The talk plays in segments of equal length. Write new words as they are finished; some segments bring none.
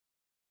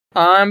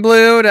I'm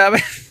blue.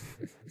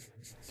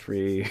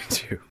 3,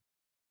 2.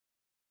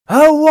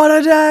 Oh, what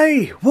a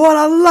day! What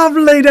a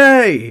lovely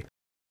day!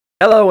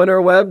 Hello,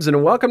 interwebs,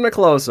 and welcome to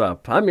Close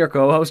Up. I'm your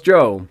co-host,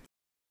 Joe.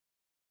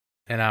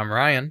 And I'm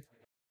Ryan.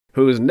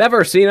 Who's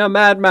never seen a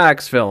Mad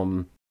Max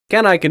film.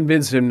 Can I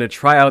convince him to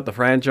try out the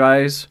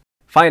franchise?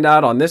 Find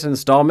out on this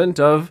installment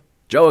of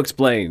Joe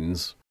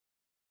Explains.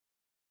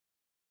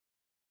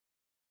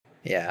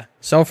 Yeah.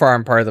 So far,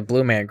 I'm part of the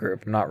Blue Man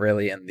group. I'm not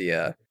really in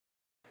the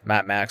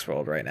Mad Max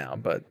world right now,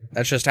 but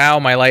that's just how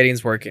my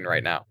lighting's working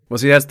right now. Well,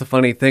 see, that's the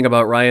funny thing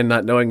about Ryan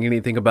not knowing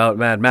anything about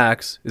Mad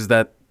Max, is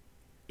that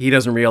he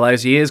doesn't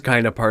realize he is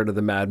kind of part of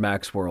the Mad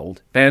Max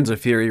world. Fans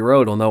of Fury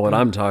Road will know what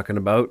I'm talking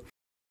about.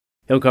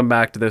 He'll come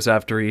back to this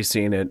after he's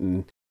seen it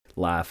and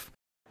laugh.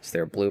 Is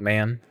there a Blue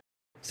Man?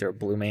 Is there a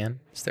Blue Man?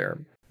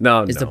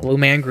 No. The Blue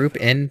Man group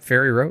in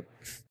Fury Road?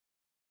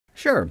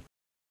 Sure.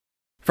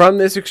 From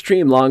this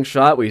extreme long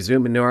shot, we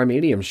zoom into our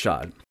medium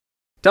shot.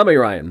 Tell me,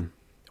 Ryan,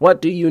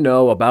 what do you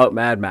know about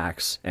Mad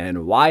Max,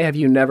 and why have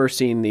you never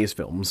seen these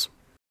films?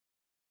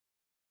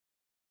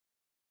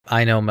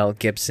 I know Mel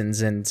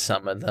Gibson's in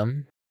some of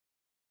them.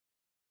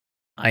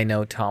 I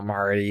know Tom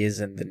Hardy is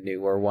in the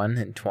newer one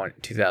in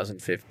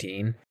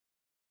 2015.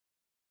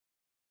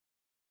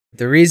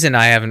 The reason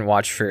I haven't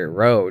watched Fury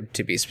Road,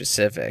 to be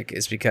specific,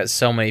 is because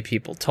so many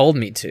people told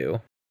me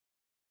to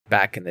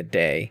back in the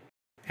day,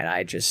 and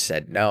I just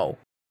said no.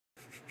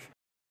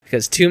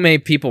 Because too many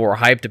people were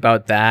hyped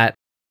about that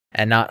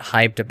and not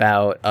hyped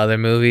about other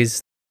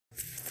movies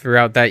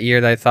throughout that year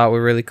that I thought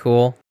were really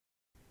cool.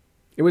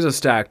 It was a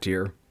stacked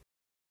year.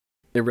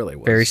 It really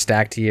was. Very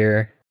stacked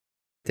year.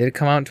 Did it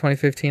come out in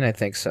 2015? I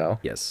think so.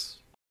 Yes.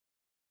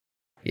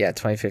 Yeah,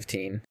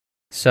 2015.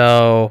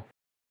 So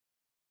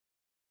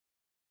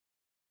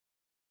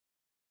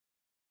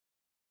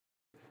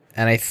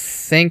and I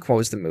think, what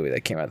was the movie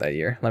that came out that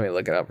year? Let me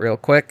look it up real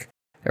quick.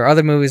 There are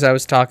other movies I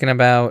was talking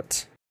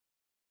about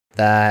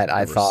that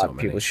I thought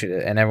people should,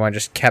 and everyone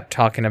just kept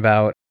talking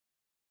about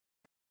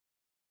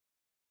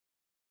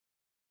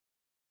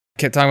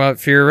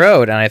Fury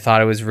Road, and I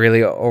thought it was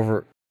really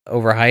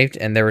overhyped,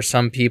 and there were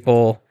some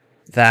people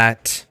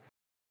that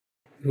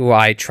who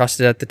I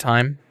trusted at the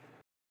time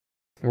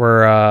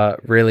were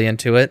really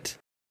into it,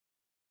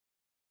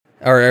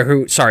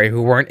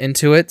 who weren't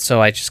into it,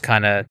 so I just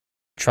kind of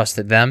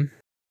trusted them.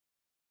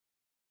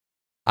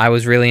 I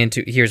was really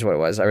into, here's what it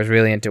was. I was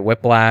really into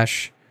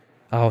Whiplash.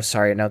 Oh,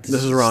 sorry, no,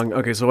 this is wrong.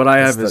 Okay, so what I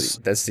have is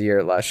that's the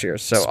year last year.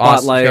 So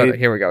Spotlight.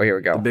 Here we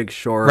go. The Big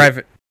Short.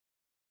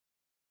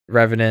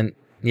 Revenant.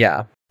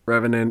 Yeah.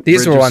 Revenant.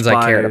 These Bridge were ones of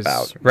I cared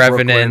Spies, about.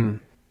 Revenant. Brooklyn,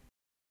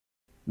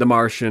 The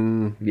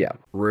Martian. Yeah.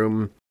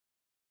 Room.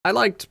 I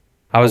liked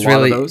I was a lot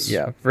really of those.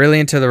 Yeah, really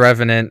into The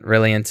Revenant,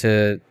 really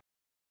into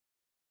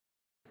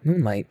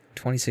Moonlight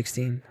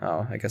 2016.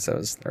 Oh, I guess that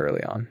was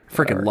early on.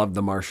 Freaking loved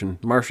The Martian.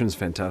 The Martian's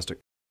fantastic.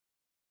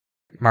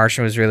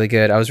 Martian was really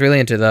good. I was really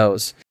into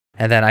those.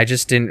 And then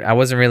I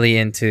wasn't really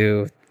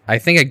into, I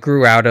think I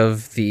grew out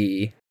of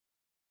the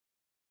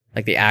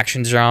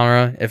action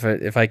genre,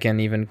 if I can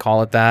even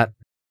call it that.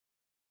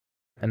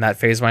 In that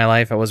phase of my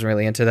life, I wasn't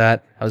really into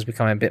that. I was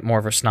becoming a bit more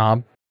of a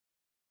snob.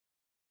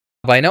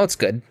 But I know it's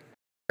good.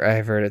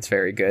 I've heard it's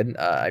very good.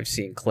 I've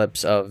seen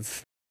clips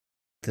of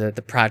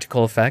the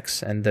practical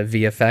effects and the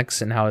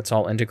VFX and how it's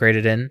all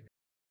integrated in.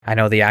 I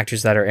know the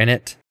actors that are in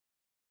it.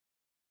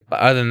 But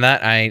other than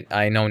that,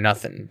 I know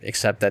nothing,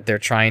 except that they're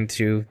trying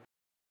to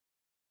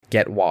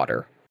get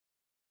water.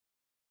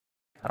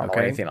 I don't know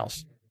anything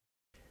else.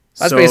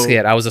 That's basically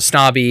it. I was a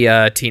snobby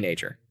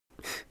teenager.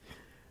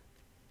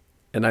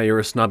 And now you're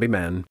a snobby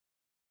man.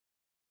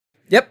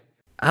 Yep.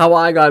 How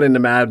I got into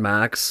Mad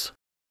Max.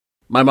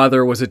 My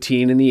mother was a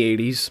teen in the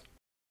 80s.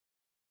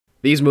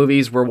 These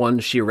movies were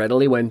ones she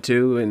readily went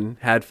to and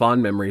had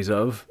fond memories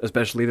of,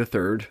 especially the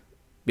third,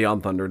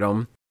 Beyond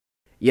Thunderdome.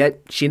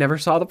 Yet, she never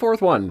saw the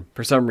fourth one,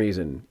 for some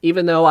reason,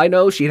 even though I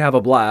know she'd have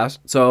a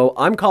blast, so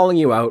I'm calling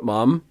you out,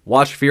 Mom.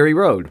 Watch Fury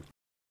Road.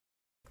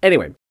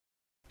 Anyway,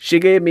 she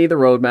gave me the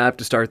roadmap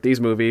to start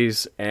these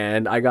movies,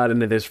 and I got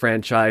into this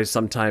franchise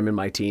sometime in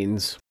my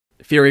teens.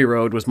 Fury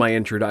Road was my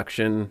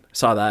introduction.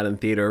 Saw that in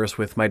theaters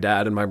with my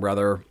dad and my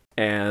brother,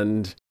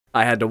 and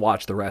I had to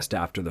watch the rest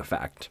after the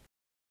fact.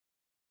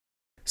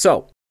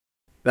 So,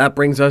 that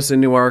brings us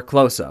into our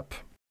close-up.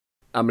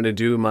 I'm going to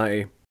do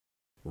my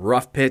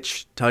rough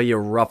pitch, tell you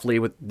roughly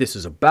what this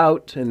is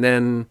about, and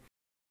then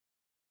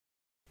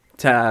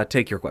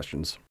take your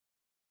questions.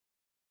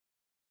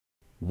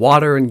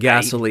 Water and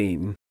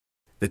gasoline,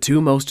 the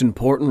two most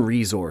important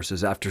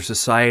resources after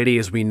society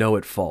as we know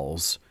it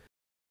falls.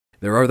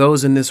 There are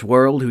those in this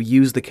world who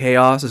use the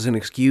chaos as an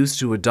excuse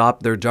to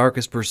adopt their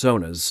darkest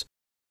personas.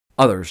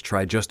 Others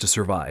try just to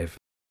survive.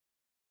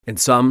 And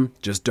some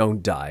just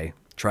don't die,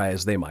 try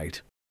as they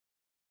might.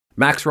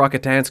 Max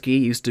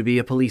Rockatansky used to be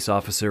a police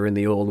officer in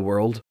the old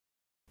world.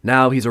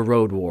 Now he's a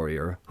road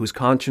warrior whose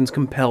conscience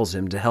compels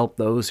him to help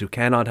those who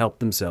cannot help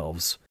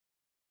themselves.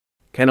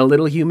 Can a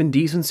little human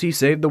decency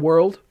save the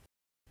world?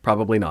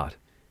 Probably not.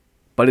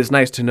 But it's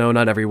nice to know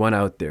not everyone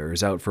out there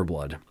is out for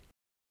blood.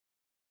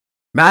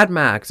 Mad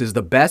Max is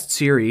the best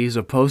series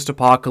of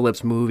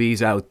post-apocalypse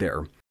movies out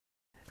there.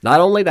 Not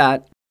only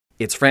that,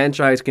 its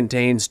franchise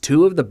contains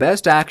 2 of the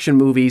best action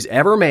movies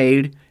ever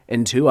made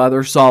and 2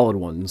 other solid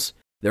ones.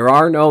 There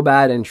are no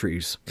bad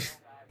entries.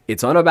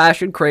 It's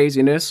unabashed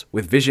craziness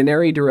with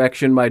visionary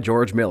direction by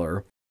George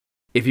Miller.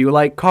 If you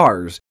like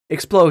cars,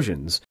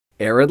 explosions,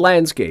 arid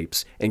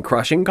landscapes, and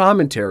crushing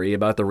commentary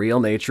about the real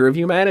nature of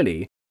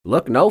humanity,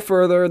 look no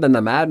further than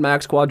the Mad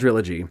Max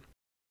quadrilogy.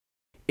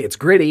 It's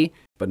gritty,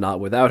 but not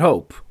without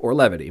hope or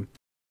levity.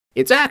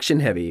 It's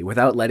action-heavy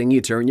without letting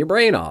you turn your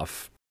brain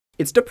off.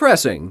 It's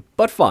depressing,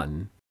 but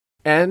fun.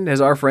 And,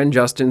 as our friend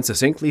Justin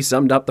succinctly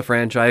summed up the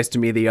franchise to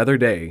me the other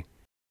day,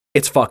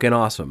 it's fucking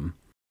awesome.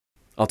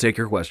 I'll take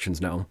your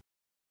questions now.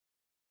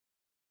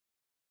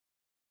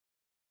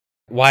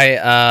 Why,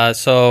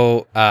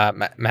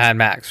 Mad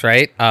Max,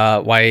 right?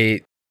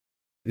 Why,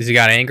 has he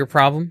got an anger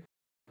problem?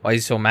 Why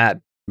is he so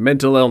mad?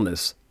 Mental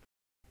illness.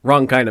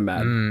 Wrong kind of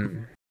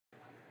mad.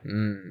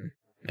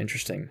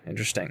 Interesting.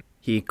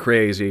 He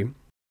crazy.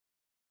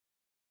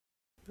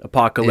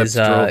 Apocalypse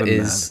drove him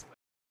mad.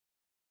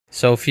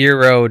 So Fury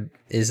Road,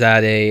 is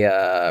that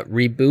a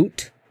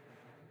reboot,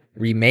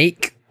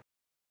 remake,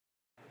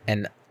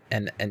 and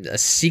a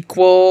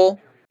sequel?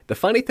 The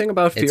funny thing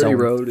about Fury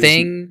Road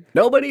is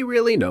nobody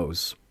really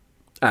knows,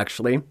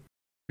 actually.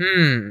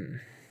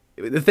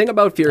 The thing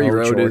about Fury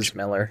Road George is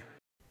Miller.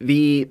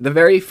 The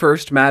very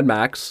first Mad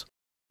Max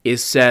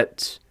is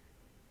set,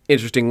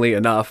 interestingly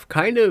enough,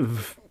 kind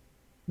of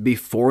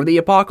before the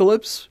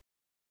apocalypse.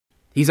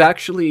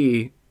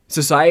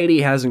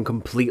 Society hasn't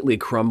completely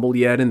crumbled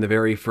yet in the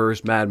very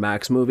first Mad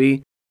Max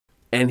movie,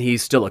 and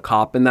he's still a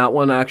cop in that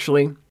one,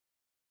 actually.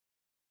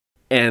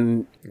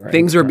 And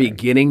things are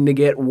beginning to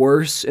get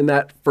worse in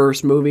that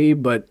first movie,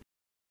 but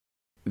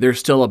there's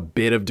still a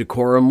bit of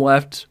decorum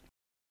left.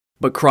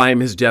 But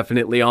crime is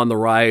definitely on the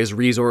rise,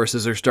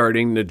 resources are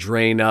starting to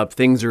drain up,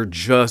 things are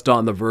just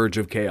on the verge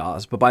of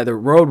chaos. But by the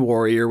Road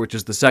Warrior, which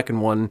is the second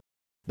one,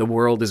 the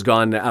world has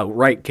gone to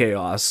outright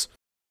chaos,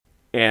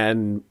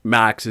 and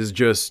Max is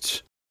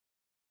just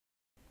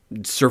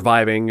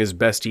surviving as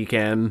best he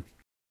can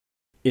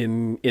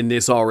in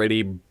this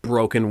already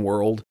broken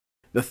world.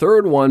 The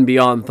third one,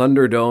 Beyond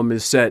Thunderdome,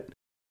 is set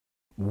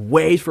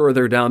way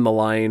further down the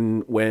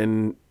line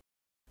when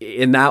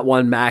in that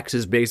one Max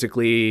is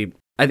basically,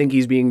 I think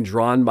he's being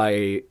drawn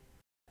by,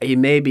 he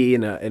may be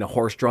in a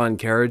horse-drawn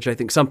carriage, I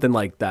think something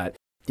like that.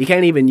 He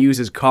can't even use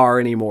his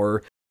car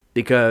anymore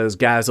because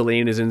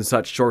gasoline is in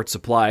such short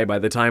supply by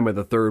the time of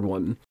the third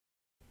one.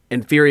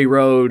 And Fury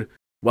Road,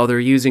 well, they're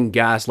using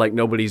gas like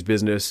nobody's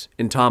business,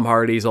 and Tom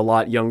Hardy's a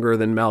lot younger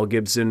than Mel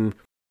Gibson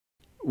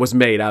was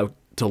made out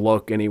to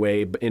look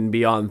anyway in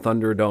Beyond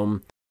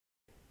Thunderdome.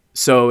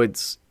 So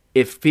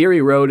if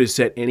Fury Road is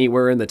set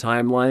anywhere in the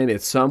timeline,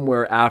 it's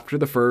somewhere after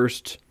the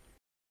first.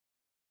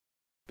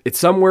 It's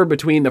somewhere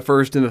between the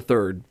first and the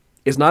third.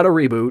 It's not a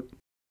reboot,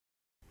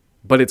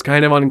 but it's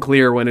kind of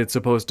unclear when it's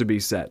supposed to be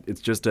set.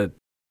 It's just a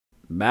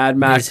Mad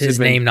Max.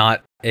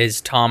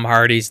 Is Tom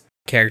Hardy's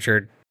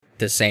character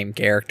the same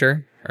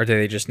character? Or do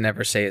they just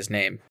never say his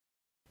name?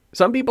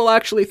 Some people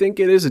actually think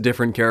it is a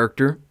different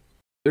character.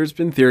 There's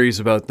been theories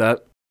about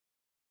that.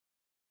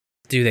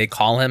 Do they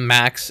call him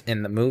Max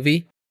in the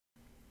movie?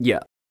 Yeah,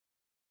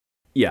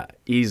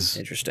 he's...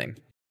 Interesting.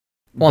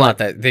 Well, not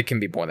that. There can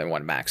be more than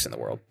one Max in the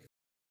world.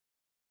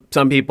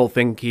 Some people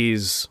think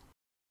he's...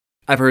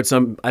 I've heard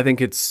some... I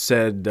think it's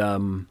said...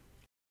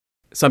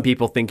 some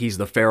people think he's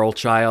the feral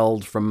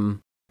child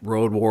from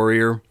Road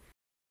Warrior.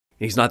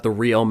 He's not the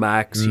real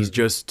Max. He's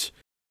just...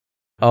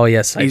 Oh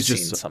yes, I've seen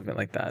something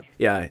like that.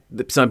 Yeah,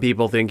 some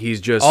people think he's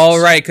just... Oh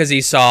right, because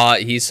he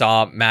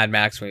saw Mad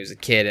Max when he was a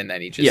kid, and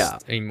then he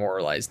just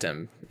immortalized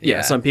him.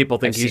 Yeah, some people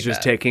think he's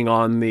just taking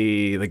on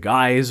the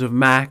guise of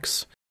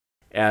Max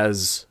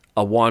as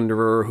a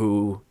wanderer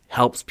who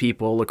helps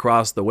people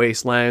across the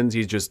wastelands.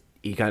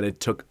 He kind of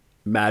took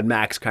Mad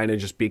Max, kind of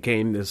just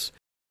became this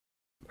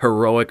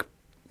heroic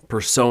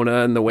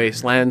persona in the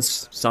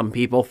wastelands. Some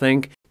people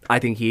think. I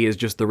think he is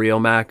just the real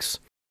Max.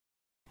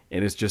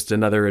 And it's just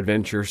another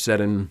adventure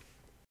set in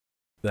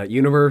that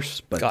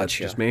universe, but that's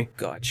just me.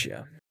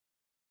 Gotcha.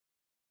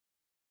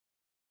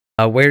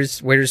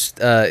 Is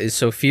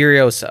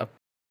Furiosa?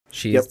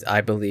 She's,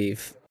 I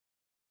believe,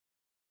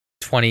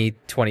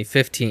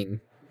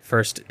 2015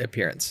 first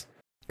appearance.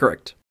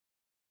 Correct.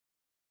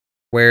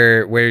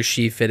 Where does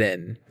she fit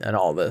in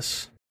all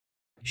this?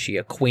 Is she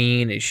a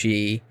queen? Is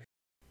she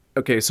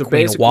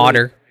queen of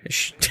water?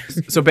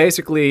 So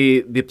basically,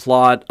 the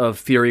plot of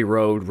Fury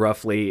Road,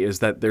 roughly, is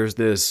that there's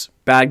this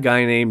bad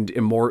guy named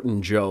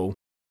Immortan Joe,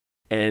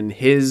 and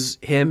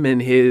him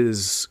and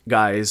his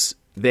guys,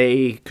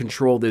 they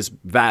control this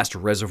vast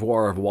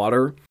reservoir of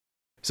water.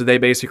 So they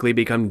basically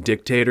become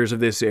dictators of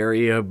this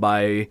area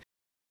by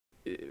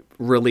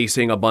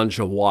releasing a bunch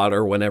of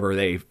water whenever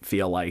they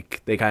feel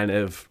like. They kind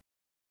of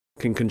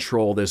can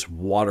control this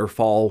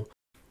waterfall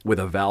with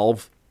a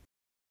valve.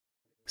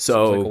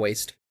 So sounds like a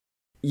waste.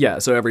 Yeah,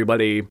 so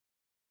everybody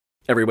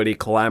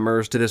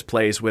clamors to this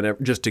place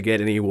just to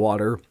get any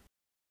water.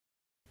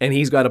 And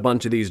he's got a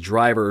bunch of these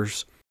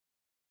drivers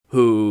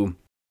who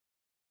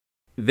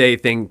they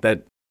think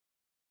that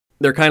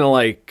they're kind of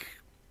like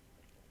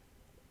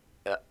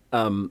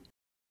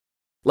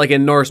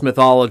in Norse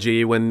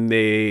mythology, when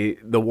the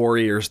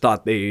warriors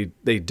thought they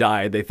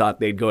died, they thought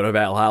they'd go to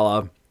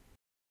Valhalla.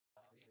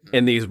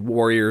 And these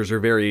warriors are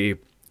very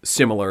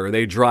similar.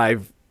 They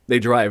drive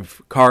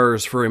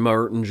cars for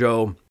Immortan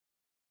Joe,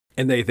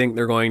 and they think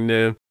they're going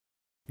to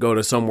go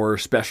to somewhere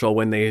special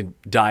when they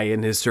die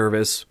in his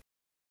service.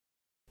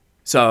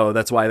 So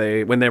that's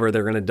why whenever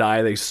they're going to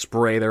die, they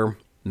spray their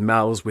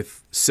mouths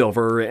with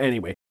silver.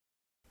 Anyway,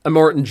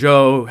 Immortan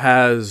Joe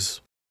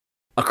has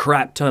a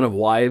crap ton of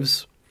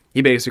wives.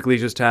 He basically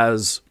just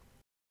has,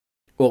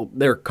 well,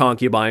 they're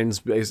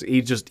concubines. As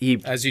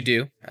you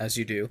do.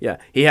 Yeah,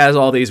 he has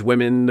all these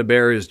women to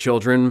bear his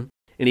children,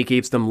 and he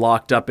keeps them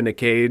locked up in a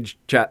cage,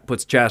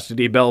 puts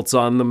chastity belts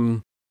on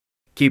them,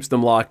 keeps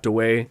them locked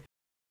away.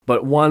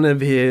 But one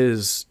of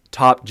his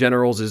top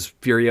generals is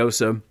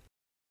Furiosa,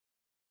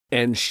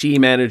 and she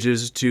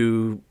manages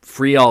to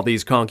free all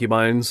these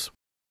concubines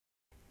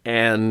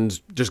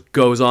and just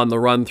goes on the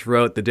run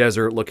throughout the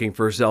desert looking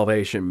for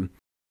salvation.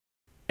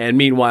 And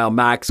meanwhile,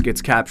 Max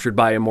gets captured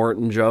by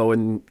Immortan Joe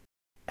and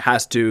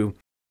has to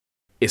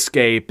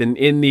escape. And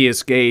in the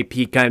escape,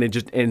 he kind of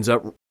just ends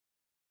up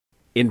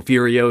in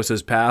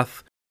Furiosa's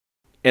path.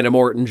 And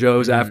Immortan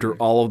Joe's after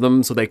all of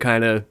them, so they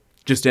kind of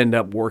just end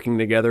up working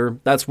together.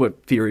 That's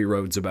what Fury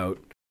Road's about,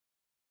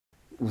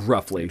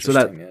 roughly.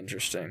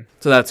 Interesting.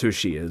 So that's who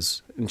she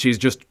is. And she's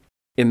just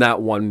in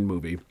that one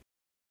movie.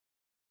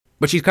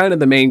 But she's kind of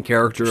the main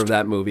character of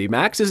that movie.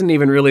 Max isn't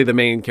even really the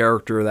main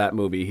character of that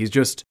movie. He's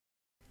just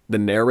the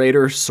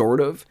narrator,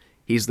 sort of.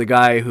 He's the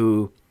guy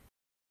who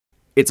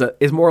it's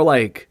more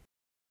like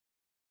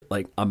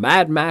a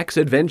Mad Max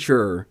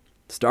adventure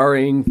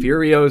starring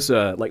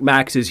Furiosa. Like,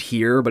 Max is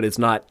here, but it's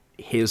not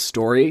his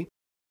story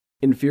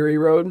in Fury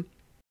Road.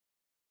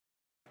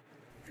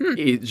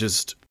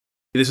 This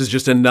is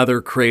just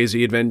another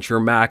crazy adventure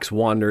Max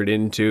wandered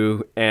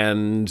into,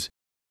 and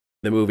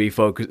the movie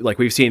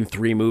we've seen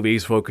 3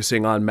 movies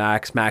focusing on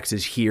Max. Max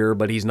is here,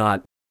 but he's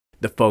not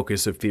the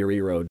focus of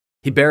Fury Road.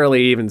 He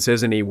barely even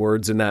says any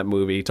words in that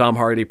movie. Tom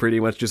Hardy pretty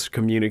much just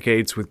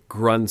communicates with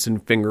grunts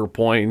and finger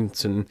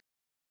points, and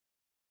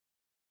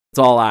it's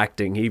all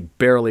acting. He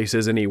barely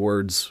says any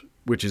words,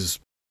 which is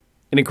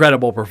an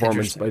incredible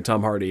performance by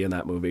Tom Hardy in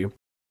that movie.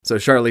 So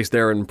Charlize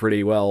Theron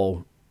pretty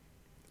well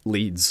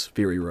leads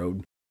Fury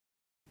Road.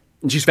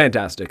 And she's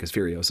fantastic as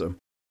Furiosa.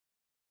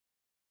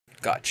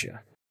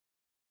 Gotcha.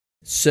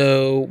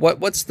 So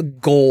what's the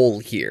goal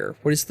here?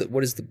 What is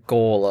the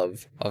goal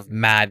of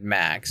Mad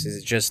Max?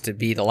 Is it just to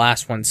be the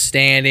last one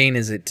standing?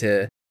 Is it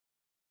to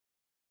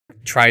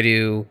try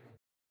to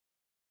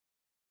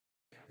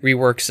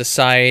rework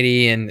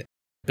society and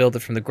build it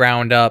from the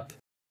ground up?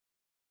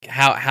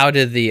 How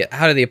did the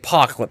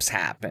apocalypse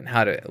happen?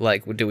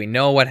 Do we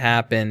know what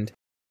happened?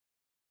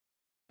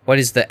 What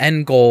is the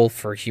end goal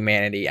for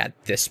humanity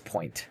at this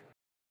point?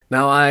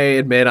 Now, I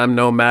admit I'm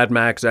no Mad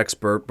Max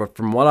expert, but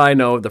from what I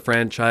know of the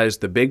franchise,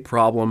 the big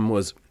problem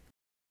was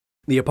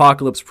the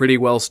apocalypse pretty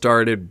well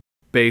started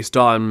based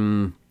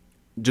on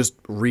just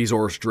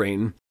resource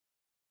drain.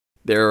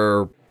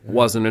 There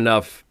wasn't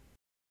enough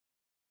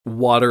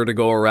water to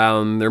go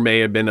around. There may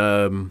have been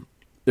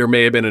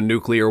a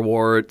nuclear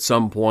war at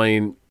some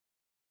point.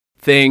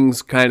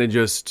 Things kind of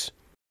just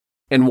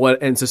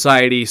and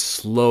society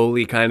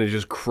slowly kind of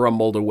just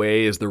crumbled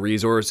away as the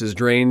resources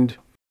drained,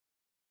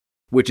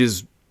 which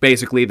is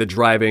basically the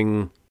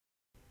driving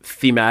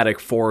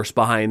thematic force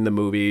behind the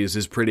movies.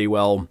 Is pretty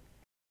well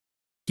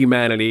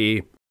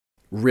humanity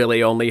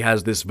really only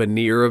has this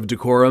veneer of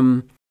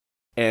decorum,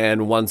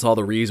 and once all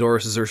the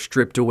resources are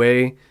stripped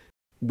away,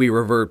 we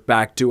revert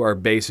back to our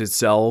basic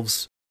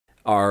selves,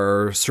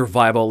 our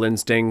survival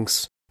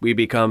instincts. We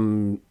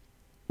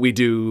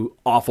do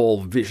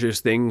awful, vicious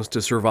things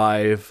to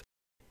survive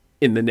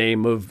in the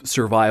name of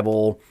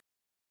survival.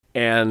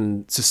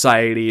 And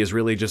society is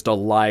really just a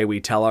lie we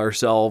tell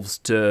ourselves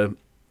to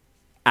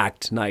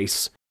act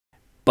nice.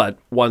 But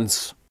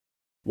once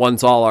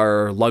all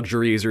our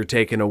luxuries are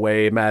taken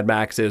away, Mad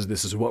Max says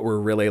this is what we're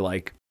really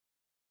like.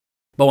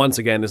 But once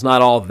again, it's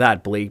not all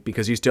that bleak,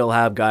 because you still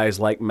have guys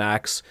like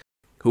Max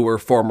who were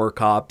former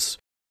cops,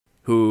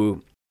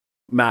 who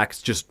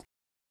Max just,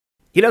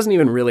 he doesn't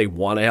even really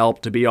want to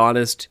help, to be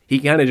honest. He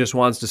kind of just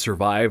wants to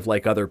survive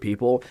like other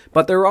people.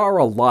 But there are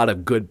a lot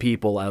of good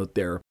people out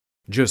there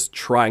just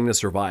trying to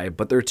survive,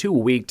 but they're too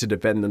weak to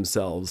defend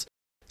themselves.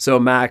 So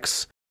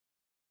Max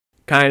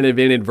kind of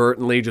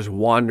inadvertently just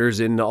wanders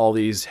into all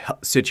these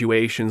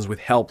situations with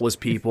helpless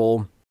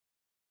people,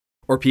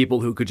 or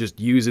people who could just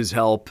use his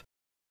help.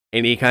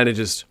 And he kind of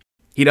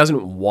he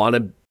doesn't want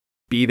to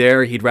be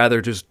there. He'd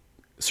rather just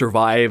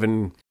survive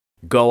and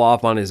go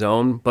off on his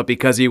own. But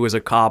because he was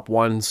a cop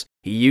once,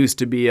 he used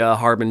to be a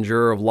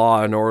harbinger of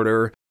law and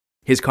order,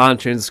 his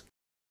conscience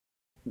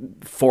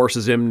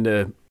forces him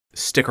to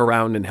stick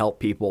around and help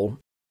people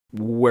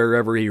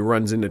wherever he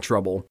runs into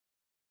trouble.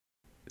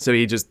 So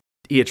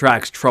he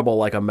attracts trouble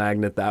like a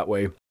magnet that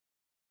way.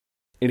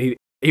 And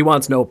He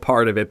wants no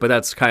part of it, but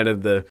that's kind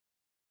of the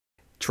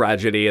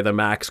tragedy of the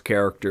Max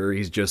character.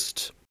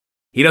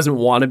 He doesn't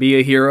want to be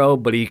a hero,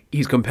 but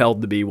he's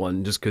compelled to be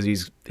one just because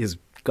he's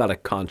got a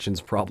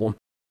conscience problem.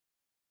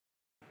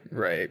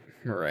 Right.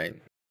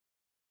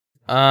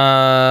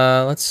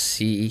 Let's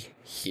see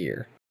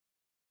here.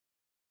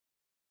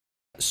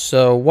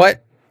 So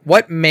what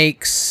would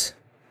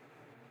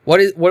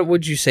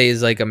you say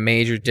is like a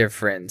major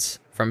difference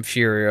from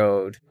Fury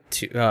Road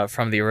to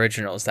from the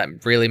originals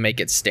that really make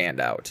it stand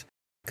out?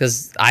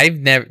 Because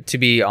to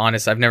be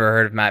honest, I've never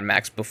heard of Mad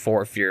Max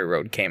before Fury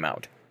Road came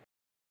out.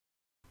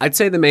 I'd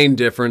say the main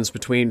difference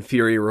between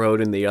Fury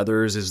Road and the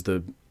others is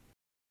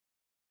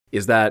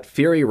that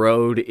Fury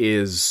Road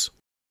is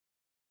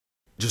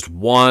just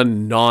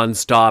one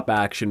non-stop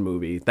action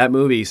movie. That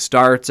movie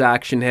starts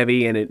action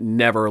heavy and it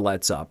never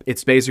lets up.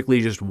 It's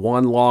basically just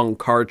one long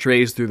car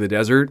chase through the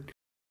desert.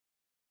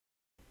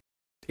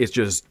 It's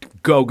just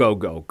go, go,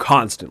 go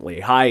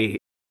constantly. High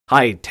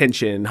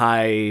tension,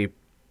 high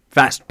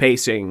fast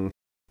pacing,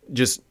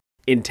 just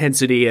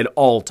intensity at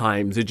all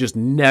times. It just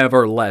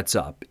never lets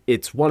up.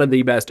 It's one of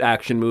the best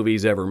action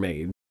movies ever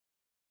made.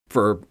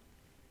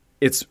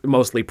 It's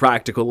mostly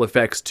practical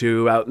effects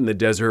too, out in the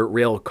desert,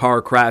 real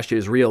car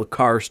crashes, real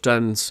car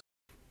stunts,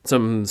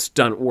 some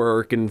stunt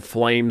work and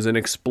flames and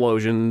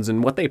explosions,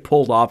 and what they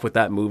pulled off with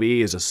that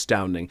movie is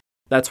astounding.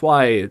 That's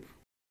why,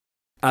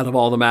 out of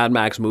all the Mad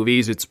Max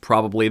movies, it's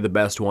probably the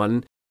best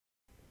one,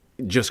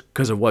 just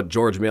because of what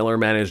George Miller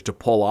managed to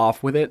pull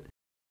off with it.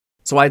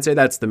 So I'd say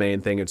that's the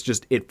main thing.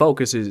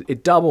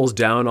 It doubles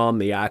down on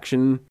the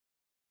action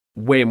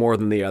way more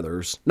than the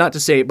others. Not to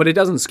say, but it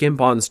doesn't skimp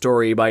on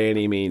story by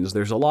any means.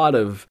 There's a lot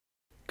of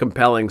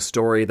compelling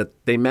story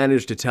that they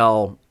managed to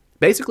tell.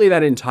 Basically,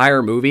 that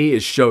entire movie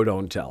is show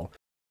don't tell.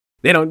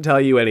 They don't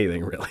tell you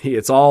anything really.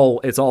 It's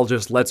all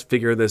just let's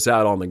figure this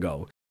out on the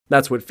go.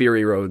 That's what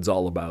Fury Road's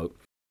all about.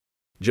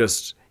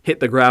 Just hit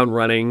the ground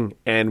running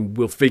and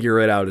we'll figure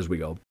it out as we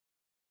go.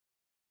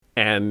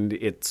 And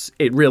it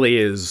really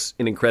is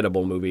an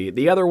incredible movie.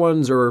 The other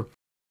ones are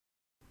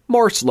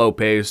more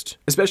slow-paced,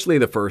 especially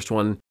the first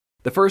one.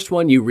 The first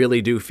one you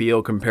really do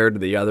feel compared to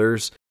the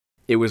others.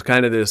 It was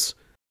kind of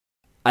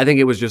I think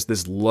it was just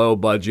this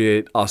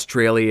low-budget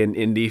Australian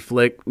indie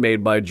flick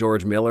made by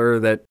George Miller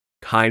that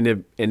kind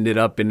of ended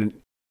up in an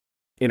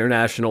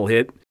international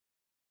hit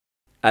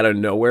out of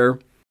nowhere.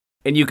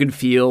 And you can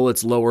feel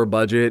it's lower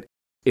budget.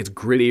 It's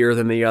grittier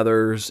than the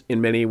others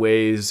in many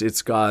ways.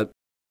 It's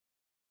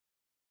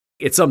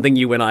something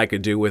you and I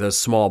could do with a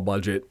small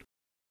budget.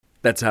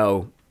 That's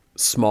how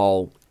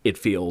small it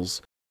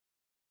feels.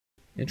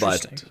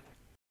 Interesting. But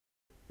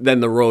then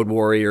the Road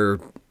Warrior,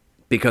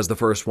 because the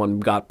first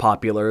one got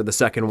popular, the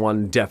second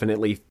one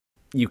definitely,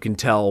 you can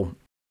tell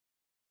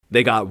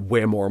they got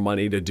way more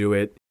money to do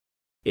it.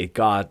 It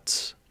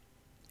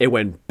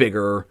went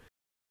bigger,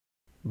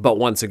 but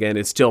once again,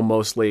 it's still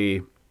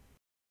mostly,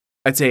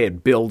 I'd say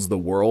it builds the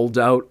world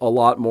out a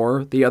lot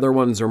more. The other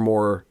ones are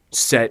more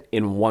set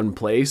in one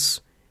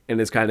place, and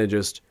it's kind of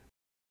just,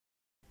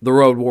 the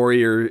Road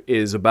Warrior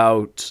is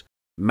about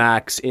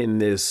Max in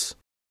this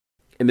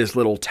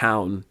little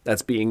town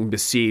that's being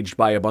besieged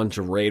by a bunch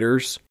of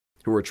raiders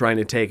who are trying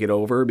to take it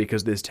over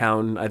because this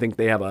town, I think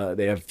they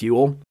have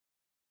fuel.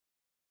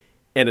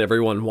 And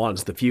everyone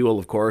wants the fuel,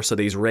 of course, so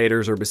these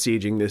raiders are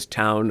besieging this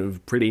town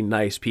of pretty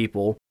nice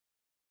people.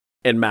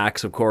 And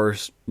Max, of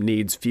course,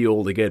 needs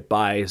fuel to get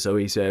by, so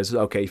he says,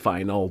 okay,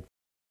 fine,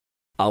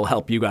 I'll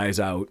help you guys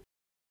out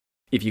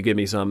if you give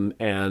me some,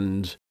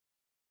 and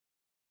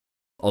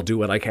I'll do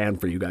what I can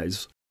for you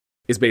guys.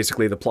 Is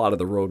basically the plot of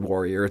the Road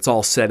Warrior. It's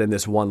all set in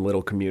this one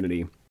little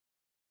community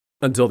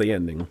until the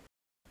ending.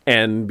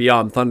 And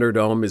Beyond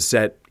Thunderdome is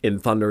set in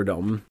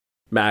Thunderdome.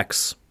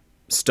 Max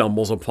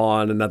stumbles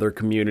upon another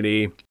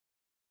community.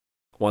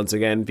 Once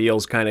again,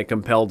 feels kind of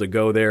compelled to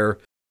go there,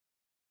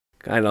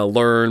 kind of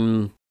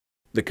learn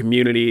the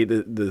community,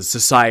 the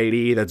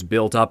society that's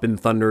built up in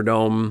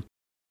Thunderdome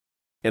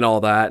and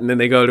all that. And then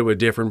they go to a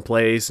different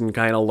place and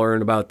kind of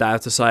learn about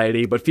that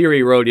society. But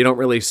Fury Road, you don't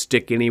really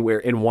stick anywhere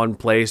in one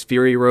place.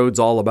 Fury Road's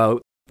all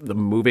about the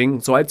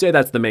moving. So I'd say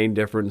that's the main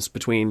difference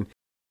between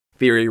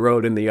Fury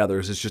Road and the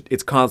others.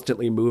 It's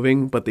constantly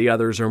moving, but the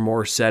others are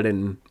more set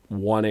in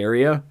one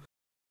area,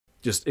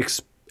 just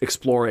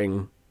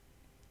exploring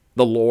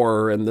the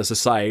lore and the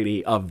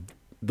society of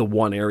the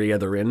one area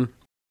they're in.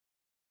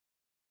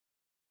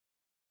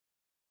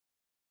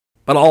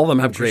 But all of them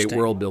have great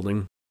world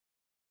building.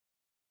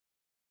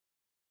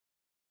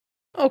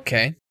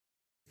 Okay.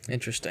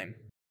 Interesting.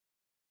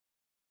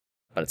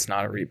 But it's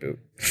not a reboot.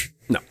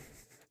 No.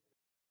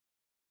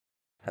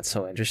 That's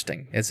so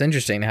interesting. It's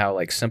interesting how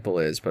like simple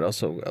it is, but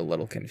also a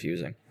little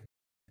confusing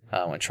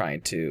when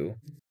trying to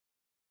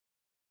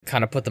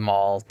kind of put them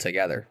all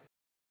together.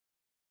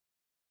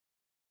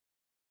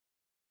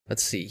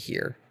 Let's see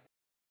here.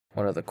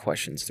 What other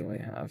questions do I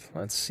have?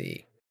 Let's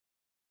see.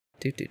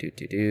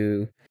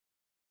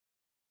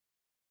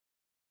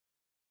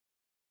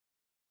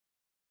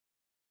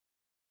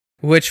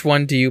 Which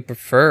one do you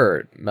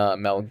prefer?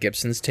 Mel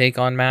Gibson's take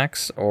on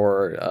Max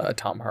or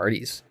Tom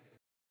Hardy's?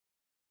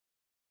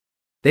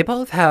 They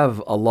both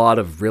have a lot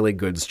of really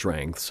good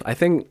strengths. I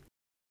think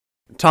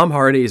Tom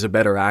Hardy is a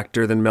better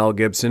actor than Mel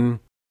Gibson.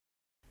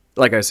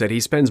 Like I said, he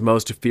spends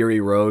most of Fury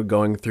Road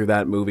going through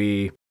that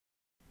movie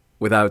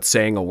without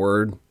saying a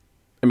word.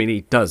 I mean,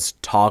 he does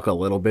talk a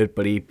little bit,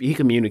 but he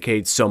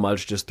communicates so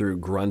much just through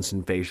grunts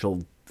and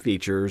facial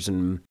features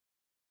and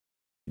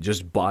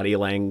just body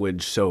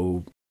language.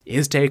 So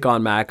his take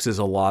on Max is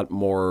a lot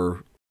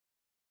more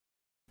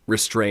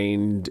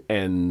restrained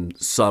and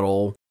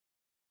subtle,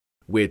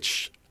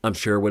 which I'm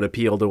sure would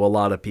appeal to a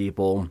lot of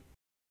people.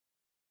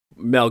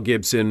 Mel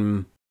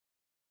Gibson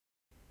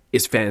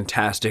is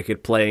fantastic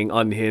at playing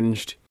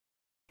unhinged.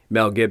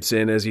 Mel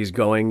Gibson, as he's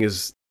going,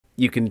 is,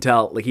 you can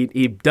tell, like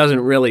he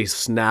doesn't really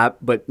snap,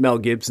 but Mel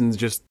Gibson's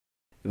just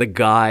the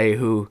guy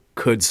who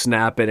could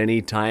snap at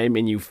any time,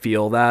 and you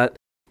feel that.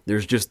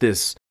 There's just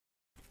this,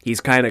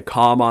 he's kind of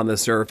calm on the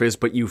surface,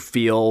 but you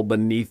feel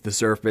beneath the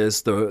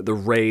surface the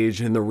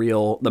rage and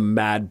the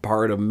mad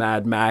part of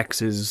Mad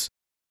Max is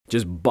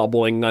just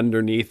bubbling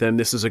underneath him.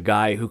 This is a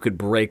guy who could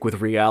break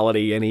with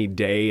reality any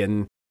day,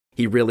 and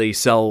he really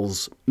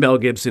sells, Mel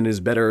Gibson is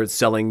better at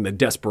selling the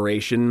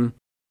desperation,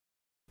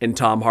 and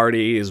Tom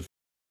Hardy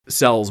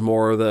sells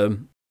more the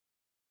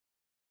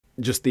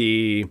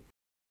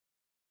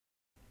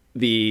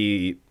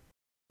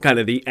kind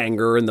of the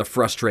anger and the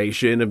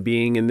frustration of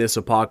being in this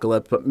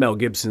apocalypse. But Mel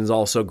Gibson's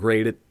also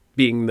great at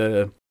being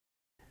the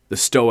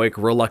stoic,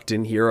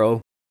 reluctant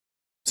hero.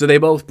 So they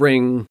both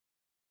bring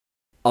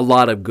a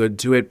lot of good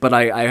to it, but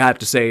I have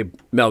to say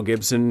Mel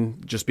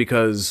Gibson, just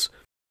because,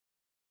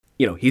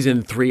 you know, he's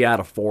in 3 out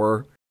of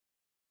 4.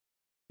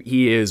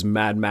 He is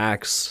Mad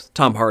Max.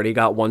 Tom Hardy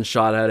got one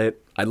shot at it.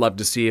 I'd love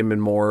to see him in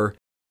more,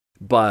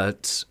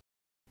 but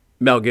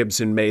Mel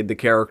Gibson made the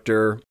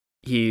character.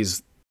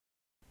 He's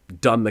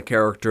done the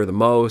character the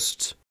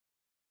most.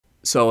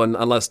 So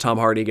unless Tom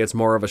Hardy gets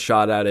more of a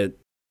shot at it,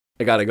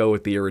 I gotta go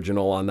with the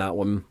original on that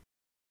one.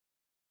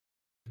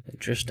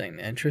 Interesting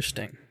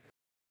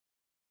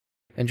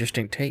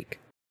take.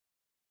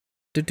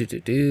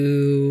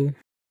 I'm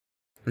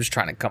just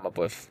trying to come up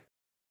with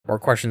more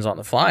questions on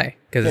the fly,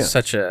 because it's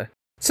such a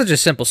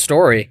simple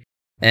story,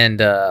 and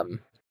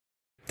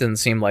doesn't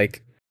seem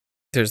like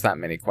there's that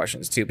many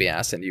questions to be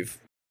asked, and you've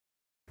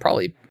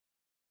probably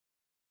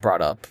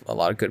brought up a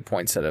lot of good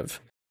points that have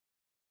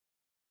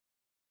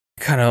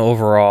kind of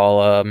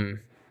overall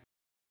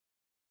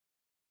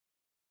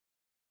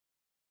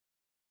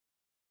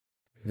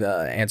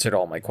answered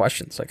all my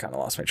questions. I kind of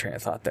lost my train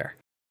of thought there.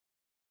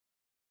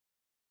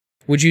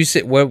 Would you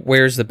say,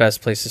 where's the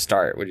best place to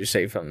start? Would you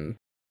say from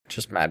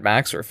just Mad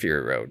Max or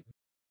Fury Road?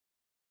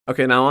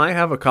 Okay, now I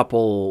have a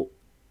couple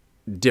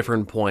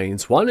different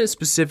points. One is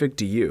specific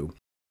to you,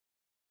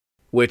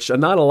 which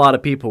not a lot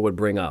of people would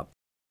bring up.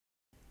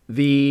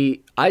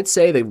 I'd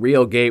say the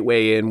real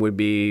gateway in would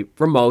be,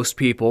 for most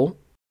people,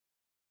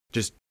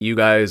 just you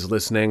guys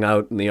listening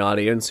out in the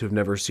audience who've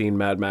never seen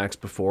Mad Max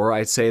before,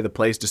 I'd say the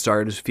place to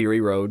start is Fury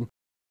Road.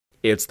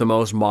 It's the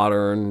most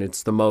modern,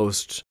 it's the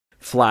most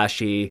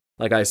flashy.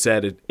 Like I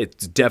said,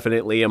 it's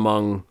definitely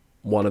among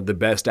one of the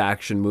best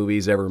action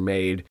movies ever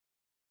made.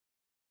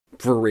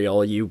 For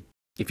real,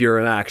 if you're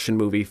an action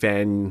movie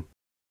fan,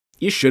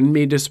 you shouldn't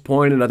be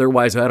disappointed.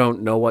 Otherwise, I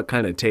don't know what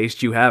kind of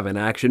taste you have in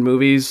action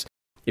movies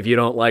if you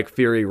don't like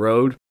Fury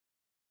Road.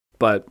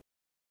 But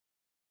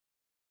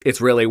it's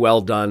really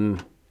well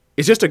done.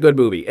 It's just a good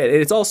movie.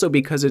 It's also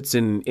because it's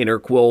an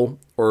interquel,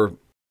 or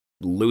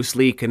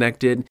loosely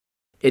connected.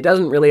 It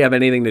doesn't really have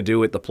anything to do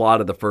with the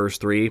plot of the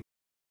first 3.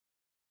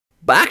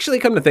 But actually,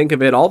 come to think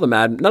of it,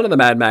 none of the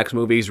Mad Max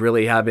movies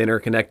really have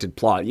interconnected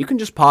plot. You can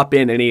just pop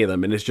in any of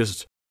them, and it's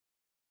just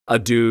a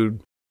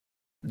dude,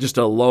 just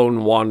a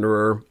lone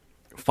wanderer,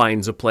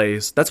 finds a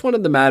place. That's one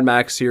of the Mad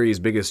Max series'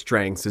 biggest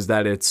strengths, is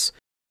that it's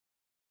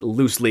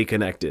loosely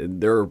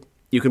connected.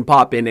 You can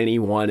pop in any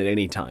one at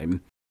any time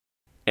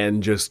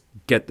and just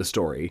get the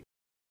story.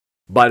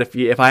 But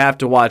if I have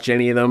to watch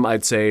any of them,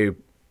 I'd say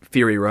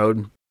Fury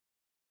Road.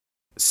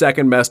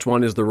 Second best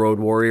one is The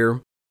Road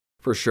Warrior,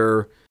 for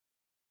sure.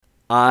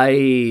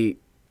 A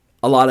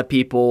lot of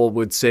people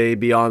would say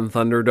Beyond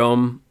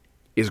Thunderdome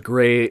is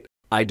great.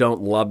 I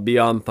don't love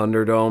Beyond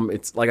Thunderdome.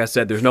 It's like I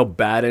said, there's no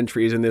bad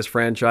entries in this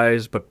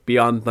franchise, but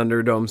Beyond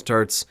Thunderdome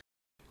starts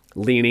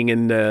leaning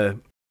into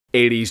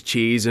 80s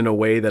cheese in a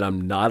way that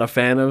I'm not a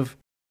fan of.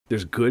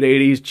 There's good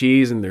 80s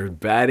cheese and there's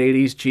bad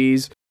 80s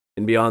cheese,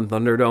 and Beyond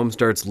Thunderdome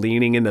starts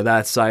leaning into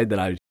that side that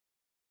I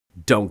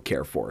don't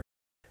care for.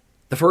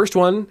 The first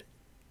one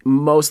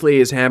mostly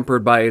is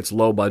hampered by its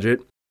low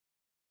budget.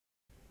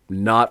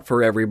 Not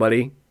for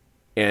everybody,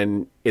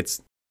 and it's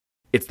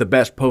the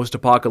best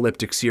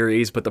post-apocalyptic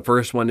series, but the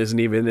first one isn't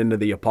even into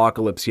the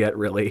apocalypse yet,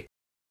 really.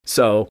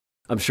 So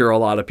I'm sure a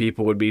lot of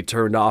people would be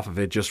turned off of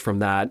it just from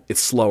that. It's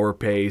slower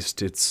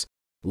paced, it's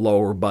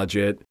lower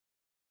budget,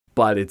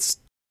 but it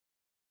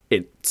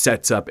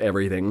sets up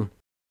everything.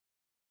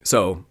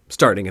 So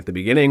starting at the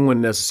beginning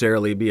wouldn't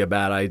necessarily be a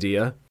bad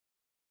idea.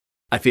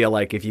 I feel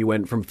like if you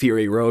went from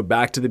Fury Road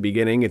back to the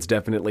beginning, it's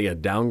definitely a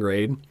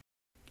downgrade.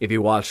 If you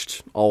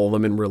watched all of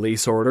them in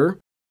release order,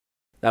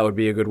 That would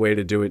be a good way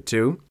to do it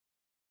too.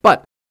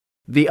 But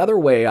the other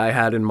way I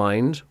had in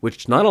mind,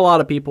 which not a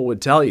lot of people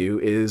would tell you,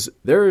 is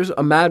there's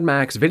a Mad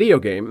Max video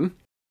game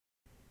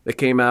that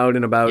came out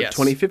in about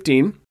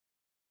 2015,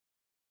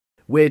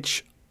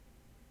 which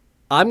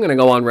I'm going to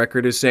go on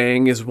record as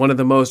saying is one of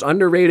the most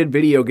underrated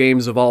video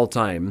games of all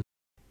time.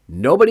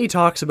 Nobody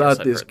talks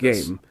about this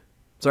game.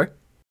 Sorry?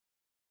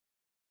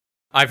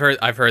 I've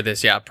heard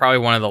this, yeah. Probably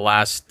one of the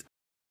last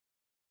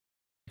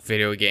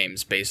video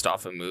games based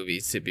off of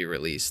movies to be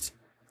released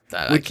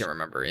that I can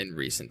remember in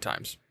recent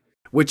times.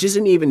 Which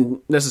isn't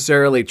even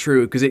necessarily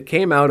true, because it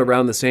came out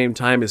around the same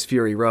time as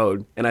Fury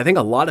Road, and I think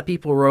a lot of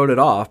people wrote it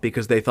off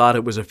because they thought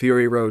it was a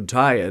Fury Road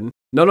tie-in.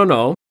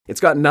 No. It's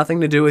got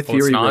nothing to do with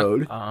Fury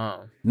Road.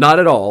 Oh. Not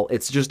at all.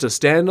 It's just a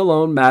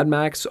standalone Mad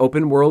Max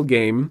open-world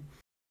game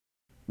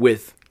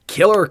with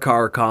killer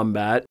car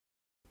combat.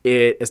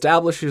 It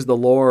establishes the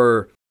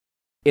lore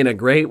in a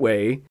great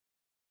way.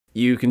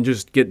 You can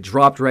just get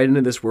dropped right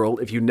into this world.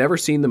 If you've never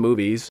seen the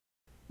movies,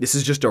 this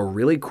is just a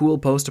really cool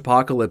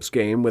post-apocalypse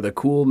game with a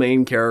cool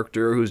main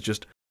character who's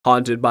just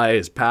haunted by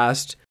his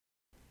past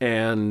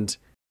and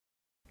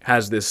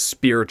has this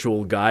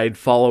spiritual guide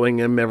following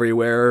him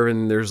everywhere,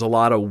 and there's a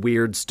lot of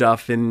weird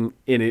stuff in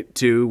it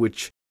too,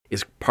 which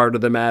is part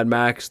of the Mad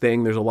Max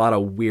thing. There's a lot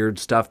of weird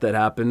stuff that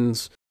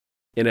happens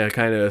in a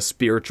kind of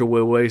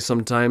spiritual way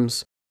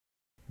sometimes.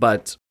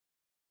 But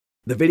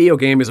the video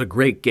game is a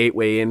great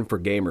gateway in for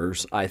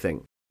gamers, I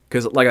think.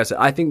 Because, like I said,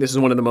 I think this is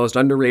one of the most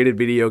underrated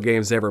video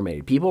games ever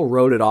made. People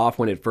wrote it off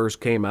when it first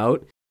came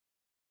out,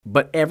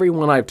 but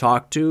everyone I've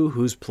talked to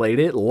who's played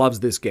it loves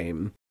this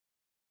game.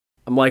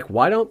 I'm like,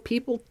 why don't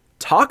people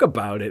talk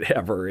about it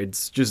ever?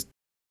 It's just,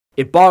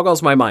 it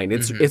boggles my mind.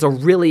 It's a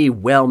really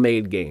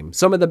well-made game.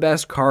 Some of the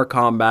best car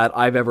combat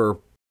I've ever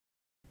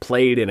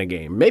played in a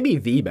game. Maybe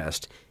the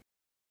best.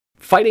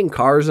 Fighting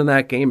cars in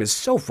that game is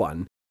so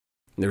fun.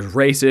 There's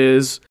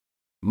races.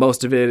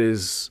 Most of it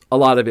is, a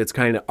lot of it's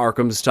kind of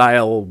Arkham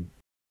style,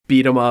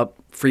 beat 'em up,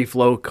 free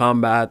flow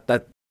combat,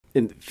 that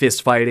in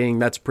fist fighting,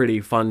 that's pretty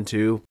fun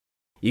too.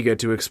 You get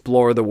to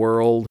explore the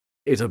world.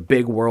 It's a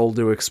big world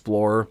to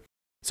explore.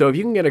 So if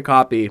you can get a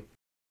copy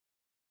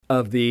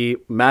of the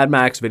Mad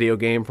Max video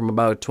game from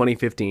about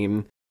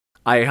 2015,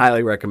 I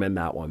highly recommend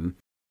that one.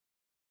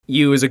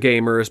 You as a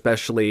gamer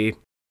especially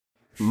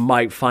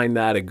might find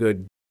that a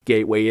good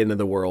gateway into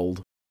the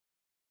world.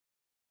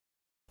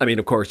 I mean,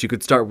 of course, you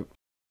could start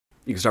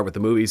with the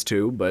movies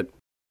too, but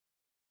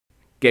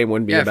game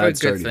wouldn't be a bad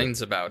start. I've heard good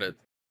things about it.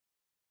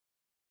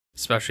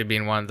 Especially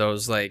being one of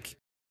those, like,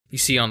 you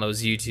see on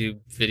those YouTube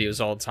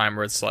videos all the time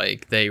where it's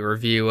like they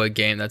review a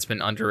game that's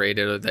been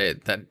underrated or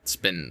that's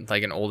been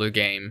like an older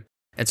game.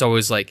 It's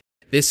always like,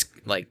 this,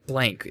 like,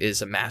 blank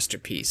is a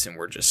masterpiece and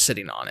we're just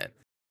sitting on it.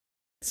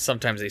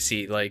 Sometimes they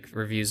see, like,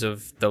 reviews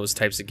of those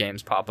types of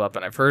games pop up,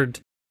 and I've heard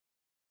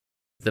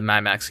the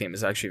Mad Max game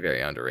is actually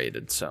very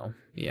underrated, so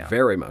yeah.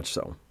 Very much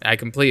so. I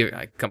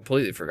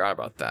completely forgot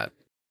about that.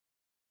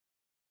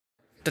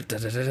 Let's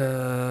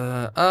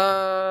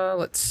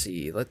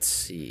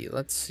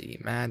see.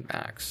 Mad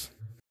Max.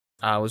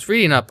 I was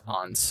reading up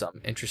on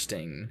some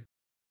interesting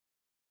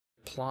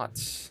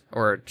plots,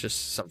 or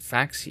just some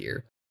facts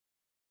here.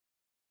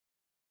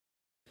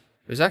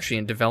 It was actually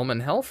in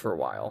development hell for a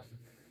while.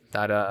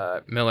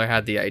 That Miller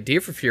had the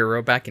idea for Fury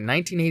Road back in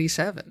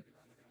 1987,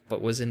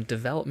 but was in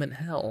development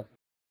hell.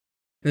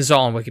 This is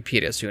all on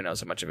Wikipedia, so who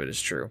knows how much of it is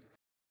true.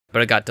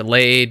 But it got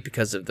delayed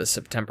because of the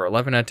September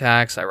 11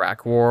 attacks,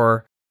 Iraq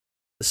War,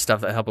 the stuff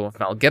that helped him with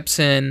Mel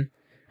Gibson,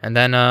 and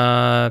then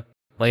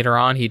later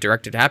on he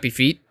directed Happy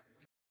Feet,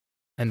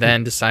 and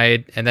then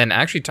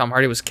actually Tom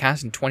Hardy was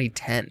cast in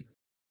 2010.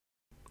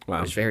 Wow.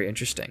 It was very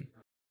interesting.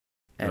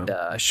 And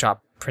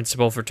shot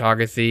principal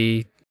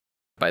photography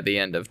by the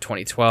end of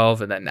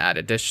 2012, and then add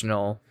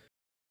additional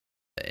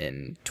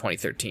in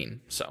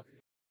 2013. So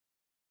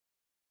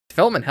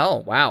development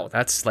hell, wow,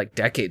 that's like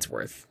decades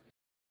worth.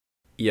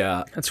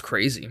 Yeah. That's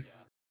crazy.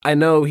 I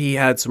know he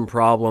had some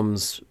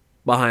problems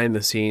behind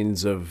the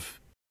scenes of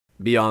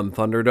Beyond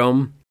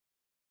Thunderdome.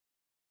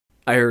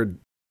 I heard,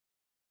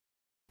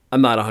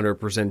 I'm not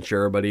 100%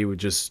 sure, but he would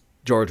just,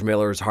 George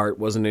Miller's heart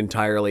wasn't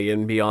entirely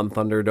in Beyond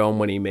Thunderdome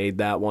when he made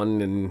that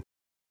one, and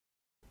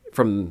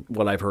from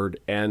what I've heard,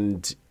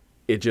 and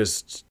it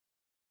just,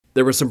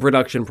 there were some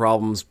production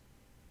problems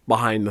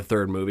behind the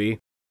third movie,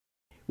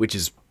 which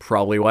is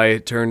probably why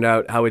it turned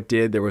out how it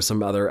did. There was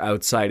some other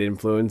outside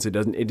influence. It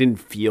didn't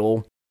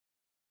feel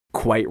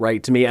quite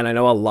right to me, and I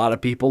know a lot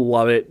of people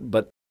love it,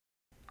 but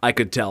I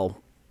could tell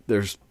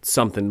there's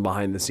something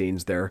behind the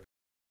scenes there.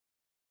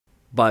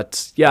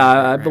 But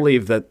yeah, I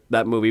believe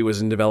that movie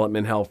was in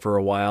development hell for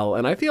a while,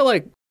 and I feel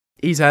like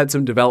he's had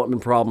some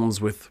development problems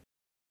with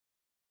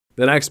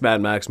the next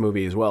Mad Max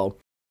movie as well,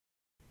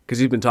 because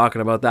he's been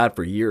talking about that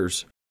for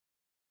years.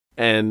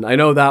 And I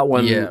know that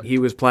one, he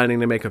was planning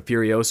to make a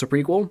Furiosa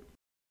prequel.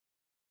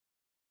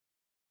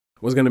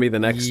 Was going to be the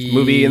next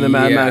movie in the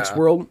Mad Max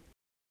world.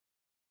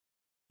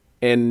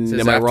 And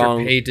am I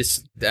wrong?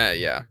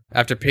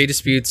 After pay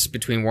disputes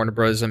between Warner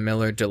Bros. And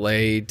Miller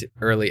delayed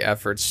early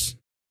efforts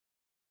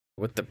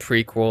with the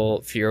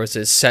prequel. Furiosa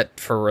is set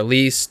for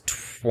release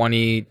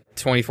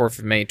 24th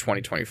of May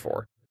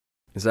 2024.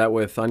 Is that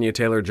with Anya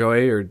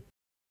Taylor-Joy or?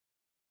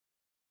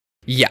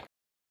 Yeah,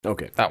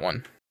 Okay. that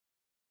one.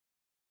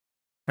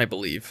 I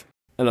believe.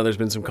 I know there's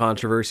been some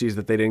controversies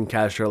that they didn't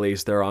cash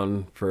release there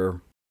on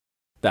for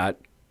that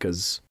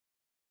because.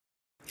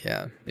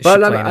 Yeah, is But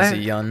she playing as a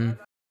young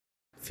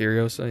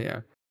Furiosa?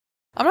 Yeah,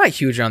 I'm not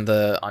huge on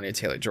the Anya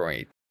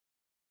Taylor-Joy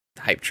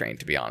hype train,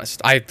 to be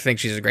honest. I think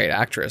she's a great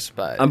actress,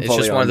 but it's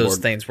just one of those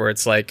things where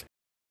it's like,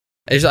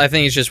 I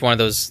think it's just one of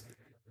those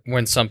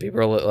when some people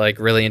are like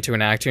really into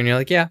an actor and you're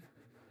like, yeah,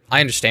 I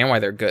understand why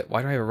they're good.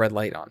 Why do I have a red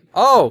light on?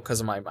 Oh, because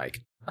of my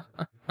mic.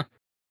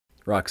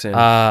 Roxanne.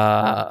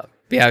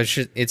 Yeah,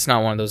 it's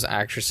not one of those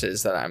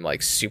actresses that I'm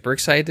like super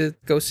excited to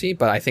go see,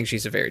 but I think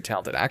she's a very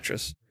talented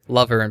actress.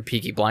 Love her in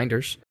Peaky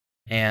Blinders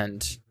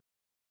and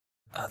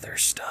other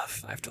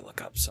stuff. I have to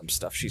look up some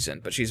stuff she's in,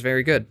 but she's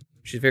very good.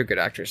 She's a very good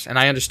actress, and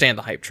I understand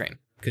the hype train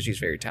because she's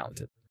very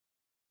talented.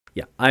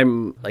 Yeah,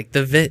 I'm like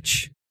the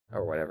Vitch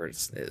or whatever it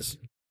is.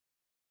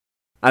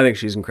 I think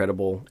she's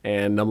incredible,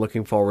 and I'm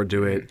looking forward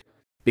to it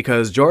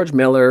because George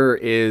Miller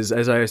is,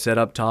 as I said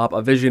up top,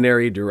 a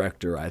visionary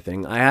director. I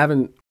think I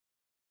haven't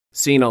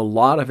seen a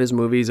lot of his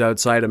movies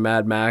outside of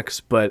Mad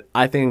Max, but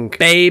I think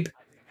Babe,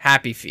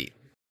 Happy Feet.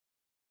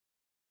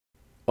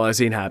 Well, I've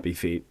seen Happy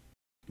Feet,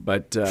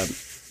 but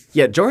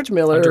yeah, George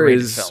Miller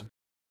underrated is film.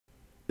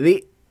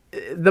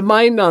 the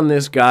mind on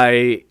this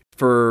guy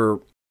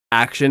for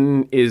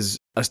action is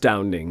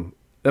astounding.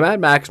 The Mad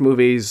Max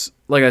movies,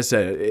 like I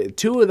said,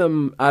 2 of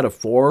them out of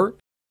 4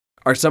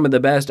 are some of the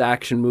best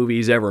action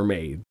movies ever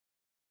made.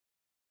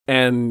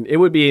 And it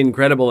would be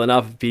incredible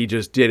enough if he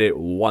just did it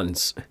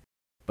once,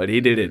 but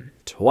he did it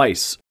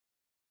twice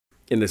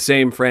in the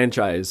same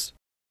franchise.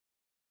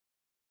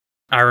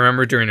 I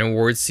remember during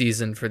awards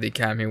season for the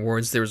Academy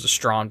Awards, there was a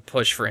strong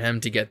push for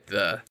him to get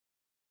the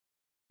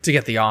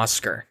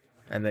Oscar,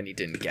 and then he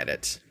didn't get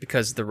it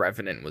because The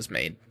Revenant was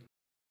made.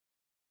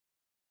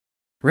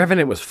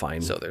 Revenant was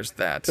fine. So there's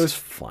that. It was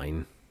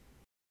fine.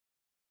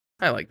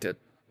 I liked it.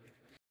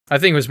 I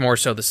think it was more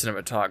so the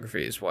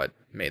cinematography is what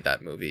made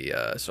that movie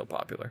so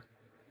popular.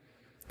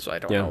 So I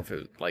don't know if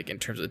it, like, in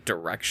terms of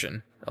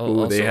direction.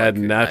 Ooh, they had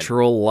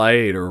natural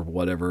light or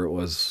whatever it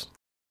was.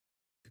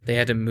 They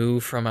had to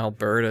move from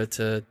Alberta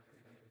to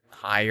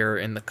higher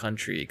in the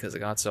country because it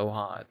got so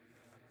hot.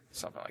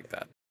 Something like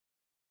that.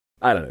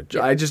 I don't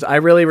know. Yeah. I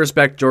really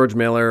respect George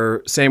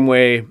Miller. Same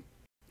way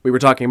we were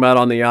talking about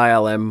on the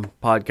ILM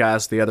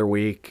podcast the other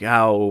week,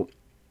 how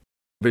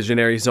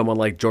visionary someone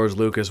like George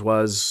Lucas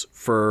was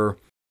for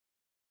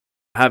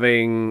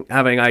having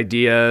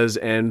ideas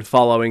and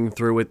following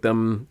through with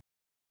them.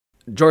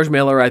 George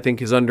Miller, I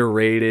think, is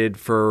underrated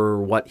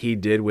for what he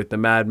did with the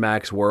Mad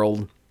Max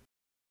world.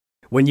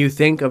 When you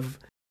think of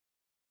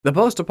the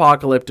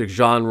post-apocalyptic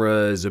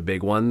genre is a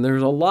big one.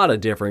 There's a lot of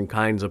different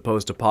kinds of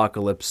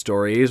post-apocalypse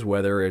stories,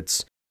 whether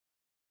it's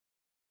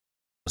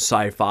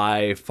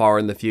sci-fi, far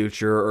in the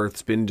future,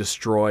 Earth's been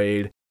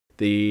destroyed,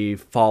 the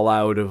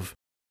fallout of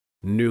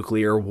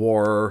nuclear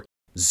war,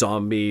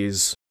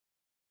 zombies,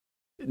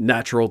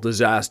 natural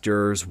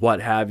disasters, what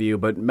have you.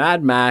 But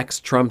Mad Max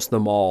trumps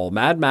them all.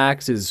 Mad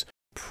Max is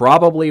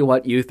probably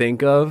what you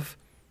think of.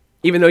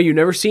 Even though you've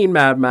never seen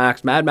Mad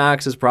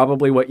Max is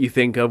probably what you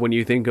think of when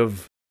you think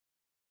of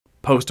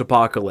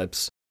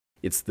post-apocalypse.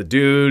 It's the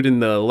dude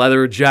in the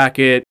leather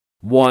jacket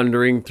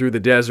wandering through the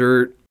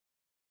desert.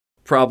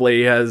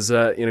 Probably has,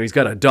 he's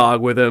got a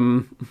dog with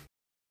him.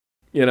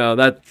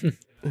 That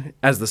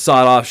has the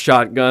sawed-off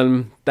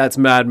shotgun. That's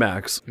Mad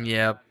Max.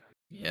 Yep.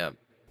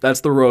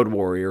 That's the Road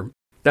Warrior.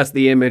 That's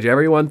the image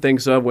everyone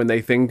thinks of when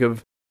they think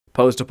of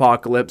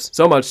post-apocalypse.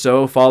 So much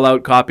so,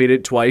 Fallout copied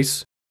it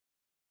twice.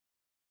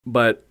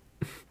 But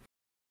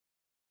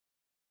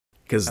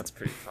that's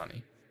pretty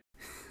funny.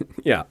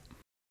 Yeah.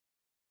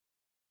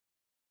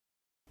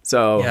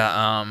 So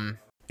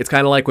it's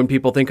kind of like when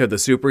people think of the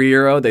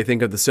superhero, they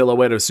think of the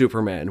silhouette of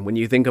Superman. When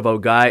you think of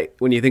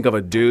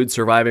a dude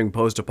surviving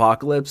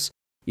post-apocalypse,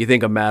 you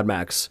think of Mad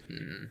Max.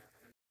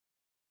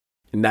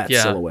 In that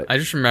silhouette. I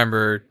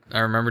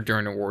remember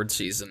during award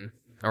season,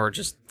 or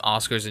just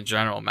Oscars in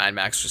general, Mad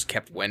Max just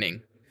kept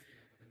winning.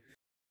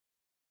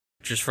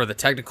 Just for the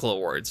technical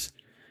awards.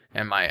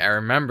 And I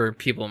remember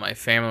people in my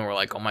family were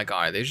like, "Oh my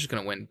god, they're just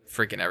gonna win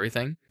freaking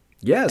everything."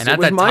 Yes, and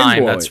at that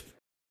time,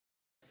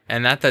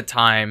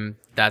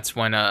 that's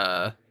when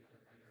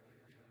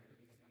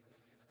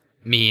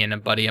me and a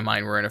buddy of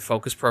mine were in a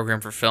focus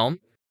program for film,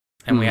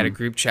 and we had a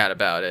group chat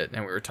about it,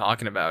 and we were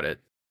talking about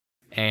it.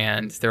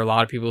 And there were a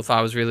lot of people who thought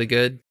it was really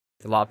good.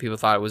 A lot of people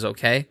thought it was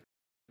okay.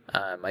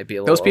 Might be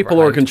a little. Those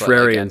people are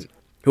contrarians.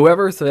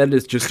 Whoever said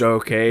it's just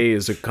okay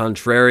is a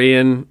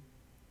contrarian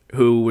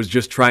who was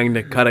just trying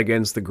to cut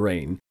against the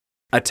grain.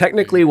 A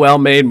technically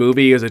well-made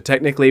movie is a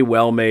technically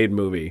well-made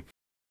movie.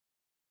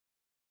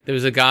 There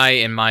was a guy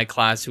in my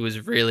class who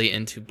was really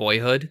into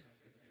Boyhood.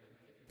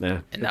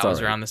 Yeah, and that was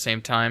around the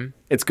same time.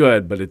 It's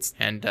good, but it's...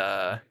 And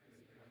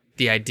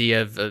the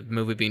idea of a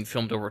movie being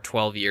filmed over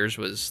 12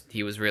 years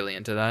he was really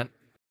into that.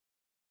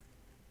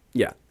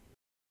 Yeah.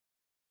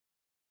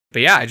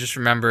 But yeah, I just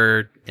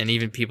remember, and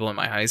even people in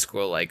my high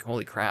school, like,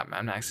 holy crap,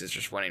 Mad Max is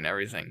just winning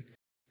everything.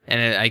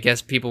 And I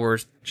guess people were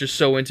just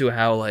so into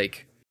how,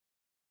 like,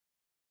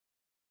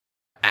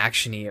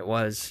 actiony it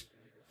was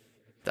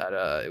that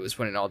it was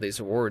winning all these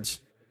awards.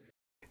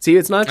 See,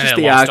 it's not just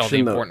and the lost action, all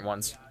the though. important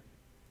ones.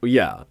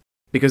 Yeah,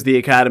 because the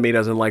Academy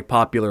doesn't like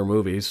popular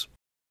movies.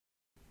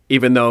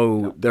 Even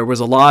though there was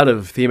a lot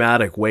of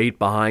thematic weight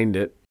behind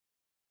it.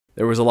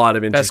 There was a lot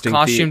of Best interesting...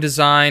 costume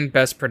design,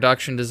 best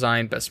production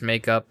design, best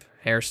makeup,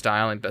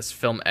 hairstyling, best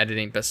film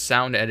editing, best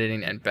sound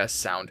editing, and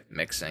best sound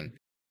mixing.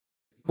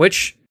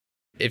 Which,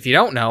 if you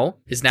don't know,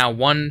 is now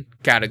one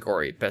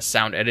category, best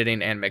sound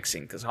editing and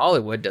mixing, because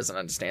Hollywood doesn't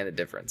understand the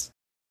difference.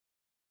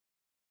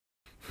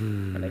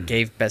 And they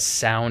gave best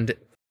sound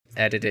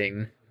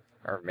editing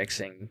or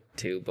mixing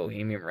to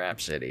Bohemian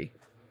Rhapsody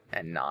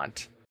and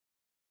not,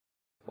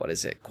 what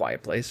is it,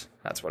 Quiet Place?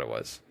 That's what it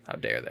was. How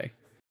dare they?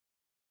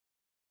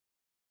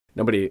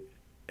 Nobody...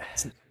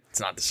 It's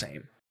not the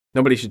same.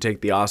 Nobody should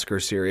take the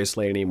Oscars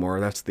seriously anymore.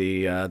 That's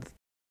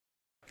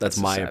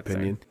my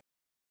opinion. Thing.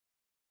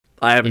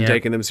 I haven't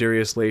taken them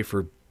seriously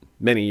for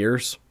many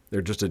years.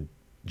 They're just a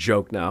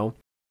joke now.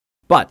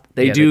 But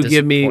they do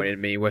give me...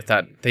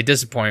 They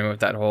disappointed me with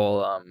that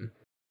whole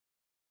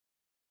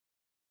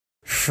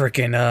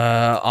freaking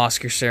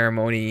Oscar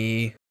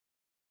ceremony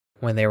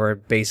when they were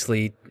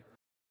basically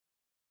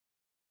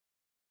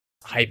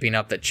hyping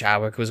up that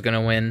Chadwick was going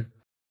to win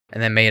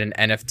and then made an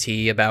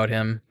NFT about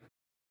him.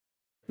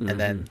 And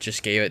then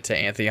just gave it to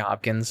Anthony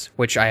Hopkins,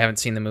 which I haven't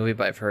seen the movie,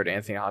 but I've heard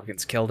Anthony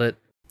Hopkins killed it.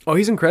 Oh,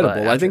 he's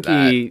incredible. I think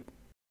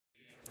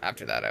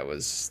After that, I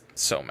was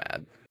so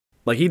mad.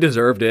 Like, he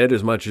deserved it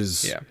as much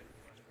as... Yeah.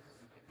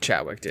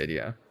 Chadwick did,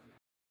 yeah.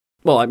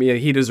 Well, I mean,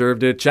 he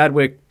deserved it.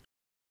 Chadwick...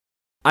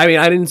 I mean,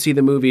 I didn't see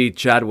the movie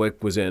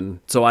Chadwick was in,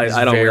 so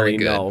I don't really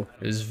know.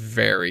 It was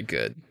very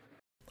good.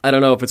 I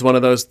don't know if it's one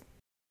of those...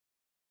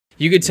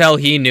 You could tell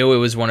he knew it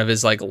was one of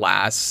his, like,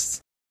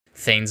 last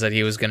things that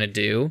he was going to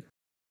do.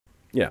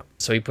 Yeah.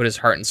 So he put his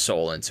heart and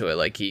soul into it.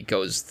 Like, he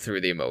goes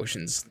through the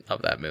emotions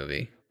of that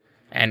movie.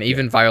 And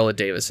even Viola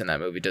Davis in that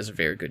movie does a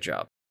very good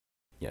job.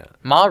 Yeah.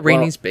 Ma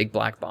Rainey's Big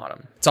Black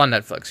Bottom. It's on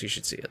Netflix. You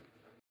should see it.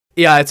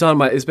 Yeah,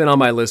 it's been on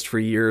my list for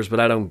years, but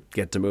I don't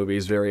get to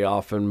movies very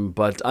often.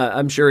 But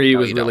I'm sure he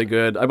was really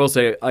good. I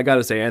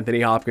gotta say,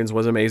 Anthony Hopkins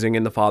was amazing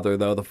in The Father,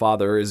 though. The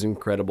Father is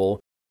incredible.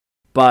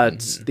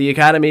 But the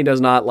Academy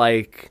does not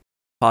like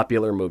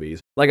popular movies.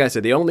 Like I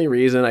said, the only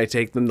reason I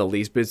take them the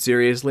least bit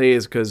seriously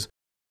is because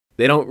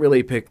they don't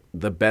really pick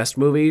the best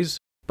movies,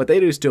 but they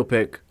do still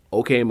pick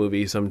okay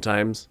movies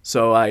sometimes.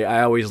 So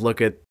I always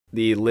look at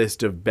the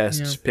list of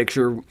best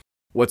picture,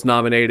 what's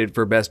nominated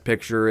for best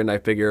picture, and I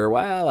figure,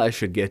 well, I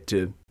should get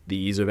to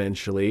these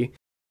eventually.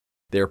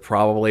 They're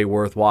probably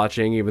worth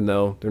watching, even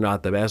though they're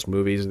not the best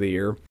movies of the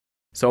year.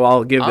 So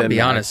I'll give them. I'll be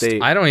honest,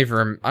 I don't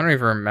even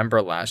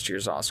remember last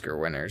year's Oscar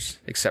winners,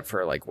 except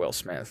for like Will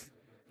Smith.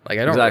 Like,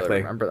 I don't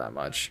really remember that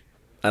much.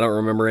 I don't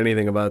remember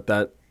anything about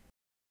that.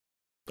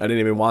 I didn't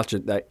even watch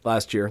it that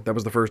last year. That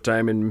was the first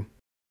time in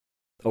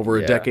over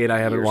a decade I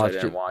haven't watched it.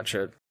 I didn't watch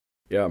it.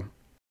 Yeah.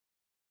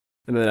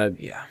 And then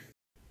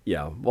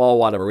yeah. Well,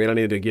 whatever. We don't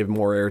need to give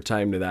more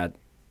airtime to that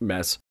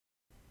mess.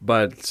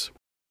 But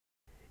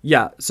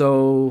yeah,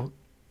 so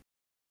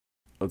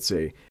let's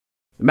see.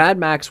 Mad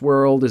Max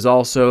World is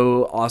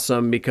also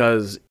awesome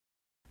because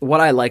what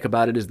I like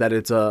about it is that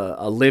it's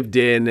a lived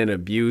in and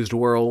abused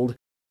world.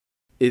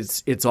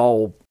 It's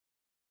all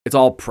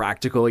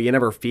practical. You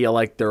never feel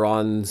like they're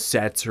on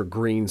sets or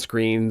green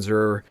screens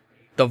or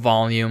the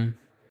volume.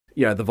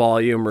 Yeah, the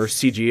volume or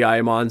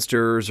CGI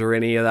monsters or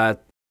any of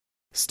that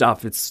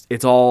stuff.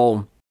 It's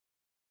all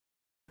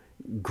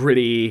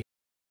gritty,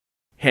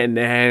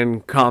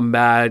 hand-to-hand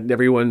combat.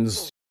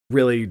 Everyone's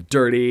really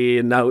dirty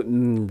and out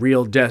in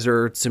real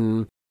deserts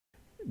and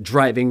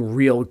driving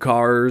real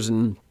cars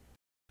and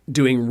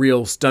doing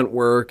real stunt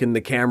work, and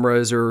the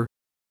cameras are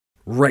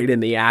right in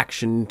the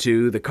action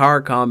too. The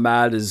car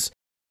combat is,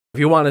 if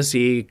you want to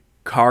see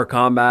car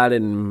combat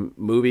in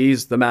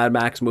movies, the Mad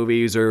Max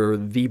movies are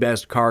the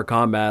best car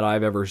combat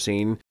I've ever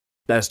seen.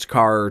 Best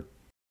car,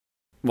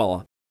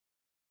 well,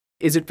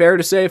 is it fair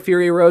to say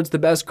Fury Road's the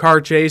best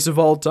car chase of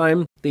all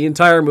time? The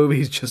entire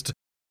movie is just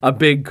a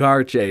big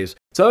car chase.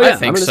 So yeah, I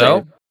think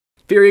so.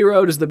 Fury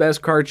Road is the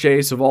best car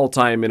chase of all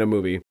time in a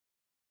movie.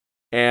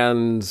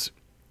 And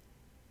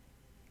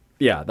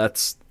yeah,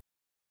 that's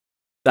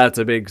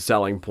a big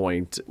selling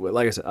point.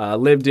 Like I said,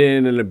 lived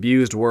in an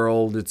abused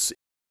world. It's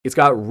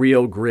got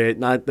real grit,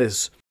 not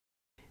this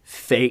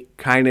fake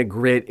kind of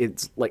grit.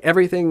 It's like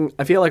everything.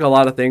 I feel like a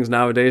lot of things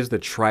nowadays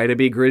that try to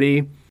be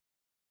gritty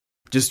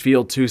just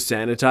feel too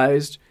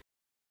sanitized.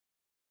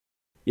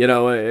 You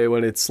know,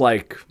 when it's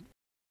like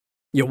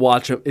you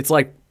watch it's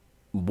like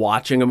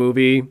watching a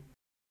movie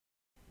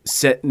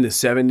set in the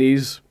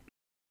 70s.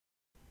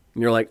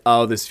 And you're like,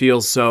 oh, this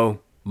feels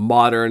so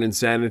modern and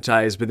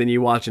sanitized. But then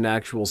you watch an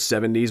actual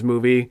 70s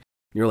movie, and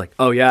you're like,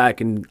 oh yeah, I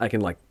can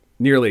like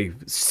nearly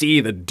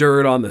see the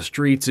dirt on the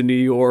streets in New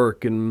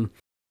York, and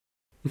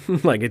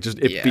like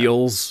it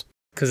feels,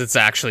 because it's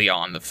actually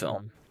on the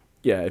film.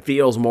 Yeah, it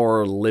feels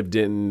more lived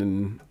in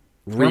and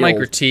real. One of my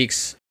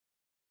critiques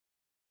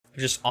of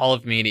just all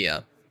of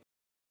media.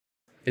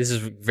 This is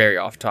very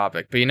off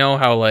topic, but you know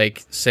how,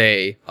 like,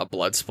 say a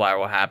blood splatter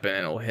will happen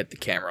and it'll hit the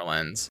camera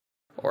lens,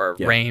 or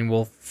rain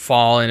will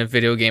fall in a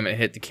video game and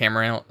hit the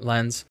camera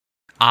lens.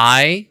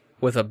 I,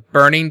 with a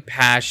burning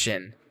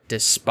passion,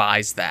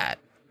 despise that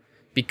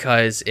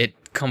because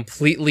it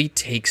completely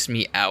takes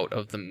me out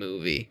of the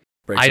movie.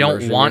 I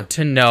don't want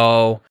to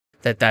know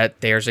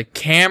that there's a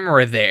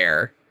camera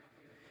there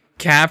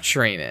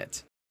capturing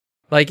it.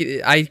 Like,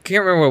 I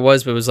can't remember what it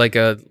was, but it was like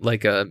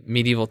a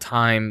medieval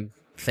time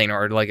thing,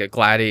 or like a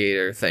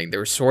gladiator thing. There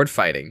was sword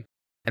fighting,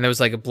 and there was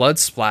like a blood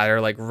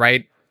splatter, like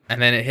right,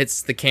 and then it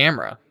hits the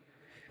camera.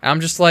 And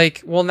I'm just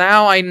like, well,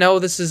 now I know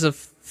this is a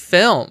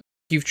film.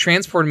 You've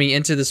transported me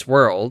into this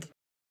world,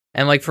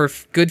 and like for a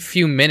good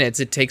few minutes,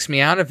 it takes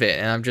me out of it,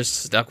 and I'm just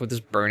stuck with this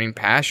burning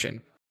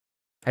passion.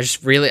 I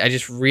just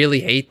really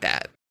hate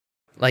that.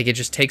 Like, it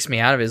just takes me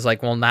out of it. It's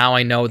like, well, now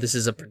I know this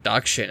is a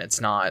production. It's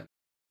not.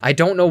 I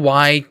don't know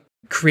why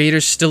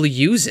creators still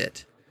use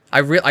it.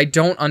 I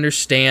don't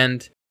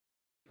understand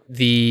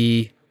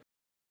the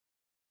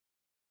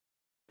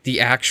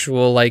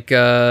actual, like,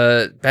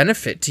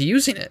 benefit to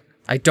using it.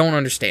 I don't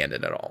understand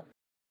it at all.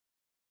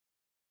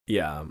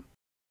 Yeah.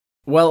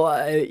 Well,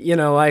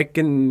 I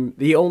can.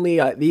 The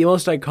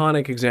most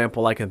iconic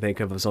example I can think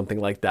of something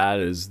like that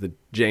is the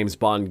James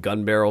Bond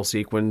gun barrel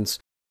sequence.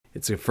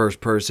 It's a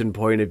first-person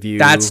point of view.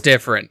 That's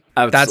different.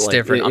 That's like,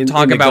 different. I'm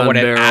talking about when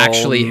it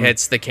actually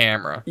hits the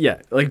camera.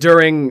 Yeah, like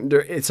during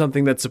it's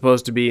something that's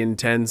supposed to be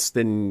intense,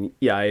 then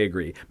yeah, I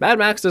agree. Mad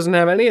Max doesn't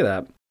have any of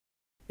that.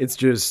 It's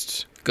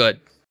just good.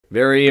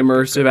 Very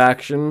immersive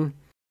action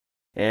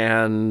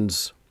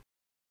and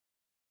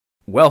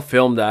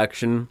well-filmed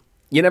action.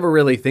 You never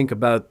really think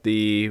about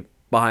the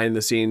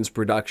behind-the-scenes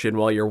production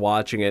while you're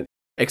watching it,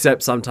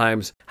 except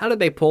sometimes, how did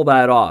they pull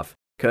that off?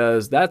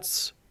 Because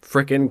that's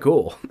freaking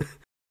cool.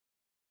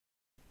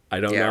 I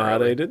don't know how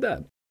they did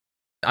that.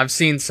 I've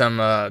seen some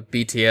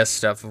BTS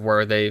stuff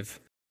where they've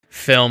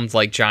filmed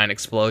like giant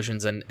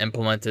explosions and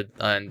implemented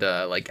and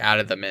like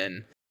added them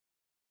in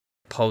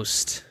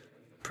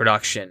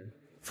post-production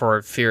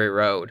for Fury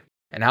Road.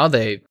 And how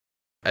they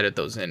edit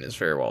those in is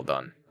very well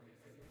done.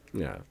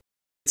 Yeah.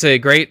 It's a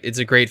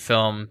great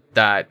film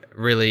that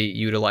really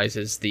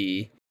utilizes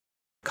the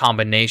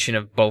combination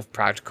of both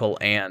practical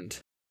and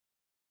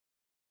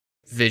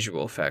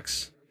visual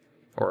effects,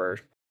 or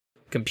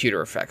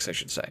computer effects, I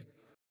should say.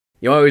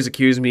 You always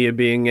accuse me of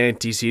being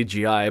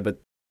anti-CGI, but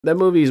that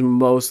movie's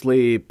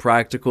mostly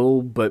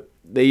practical, but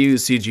they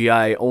use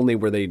CGI only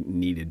where they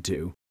needed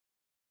to.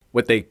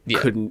 What they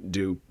couldn't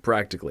do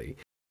practically.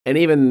 And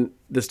even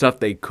the stuff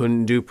they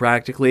couldn't do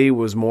practically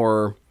was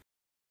more,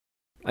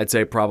 I'd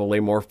say probably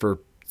more for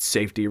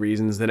safety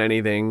reasons than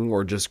anything,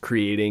 or just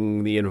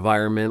creating the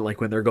environment, like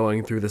when they're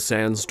going through the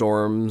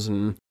sandstorms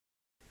and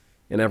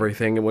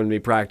everything. It wouldn't be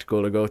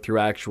practical to go through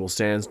actual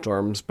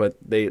sandstorms, but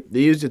they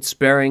used it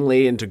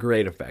sparingly and to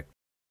great effect.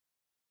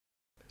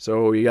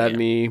 So you got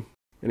any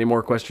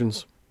more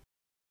questions?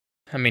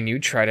 I mean, you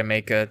try to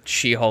make a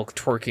She-Hulk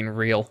twerking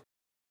reel.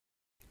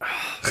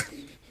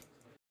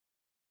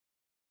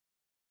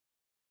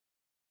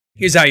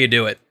 Here's how you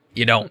do it.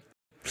 You don't.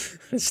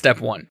 Step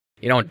 1.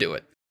 You don't do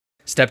it.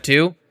 Step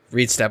 2,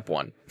 read step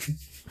 1.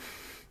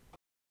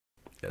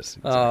 Yes.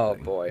 Exactly. Oh,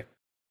 boy.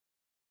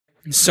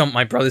 So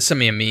my brother sent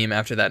me a meme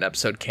after that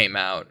episode came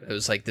out. It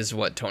was like, this is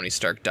what Tony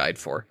Stark died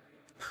for.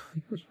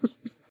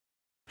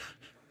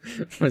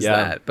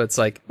 That? But it's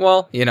like,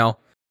 well,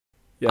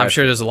 I'm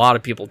sure there's a lot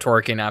of people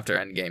twerking after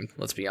Endgame,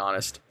 let's be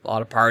honest. A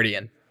lot of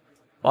partying.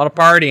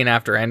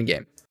 After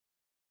Endgame.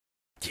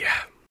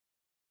 Yeah.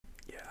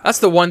 That's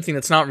the one thing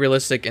that's not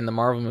realistic in the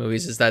Marvel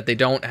movies, is that they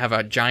don't have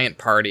a giant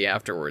party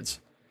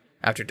afterwards,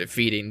 after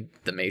defeating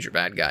the major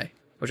bad guy,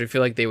 which I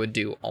feel like they would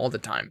do all the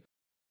time.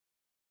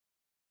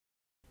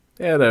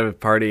 They had a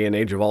party in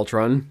Age of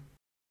Ultron.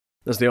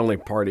 That's the only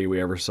party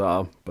we ever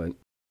saw, but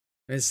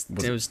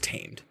it was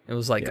tamed. It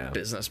was like a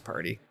business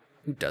party.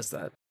 Who does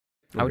that?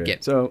 I would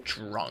get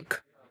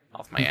drunk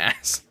off my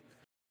ass.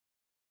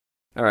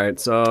 All right,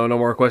 so no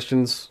more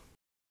questions?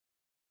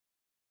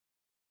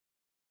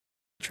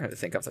 I'm trying to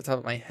think off the top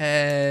of my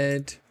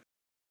head.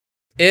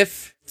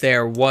 If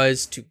there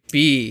was to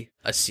be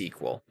a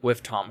sequel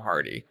with Tom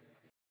Hardy,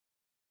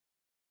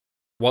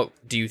 what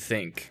do you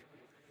think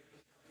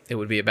it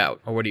would be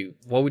about? Or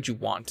what would you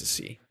want to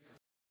see?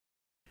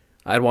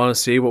 I'd want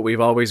to see what we've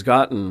always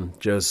gotten.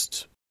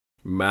 Just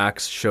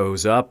Max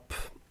shows up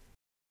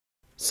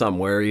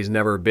somewhere he's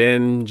never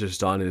been,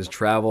 just on his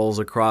travels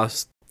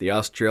across the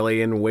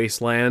Australian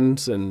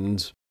wastelands,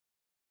 and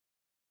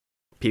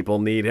people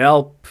need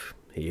help.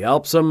 He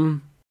helps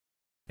them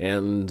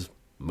and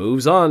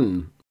moves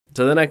on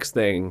to the next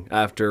thing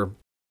after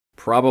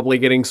probably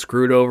getting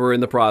screwed over in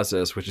the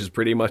process, which is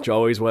pretty much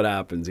always what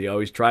happens. He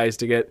always tries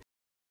to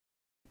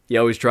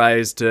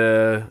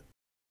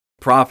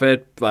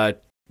profit,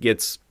 but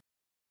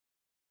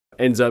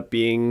ends up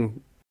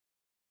being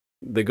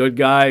the good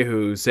guy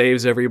who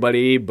saves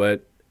everybody,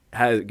 but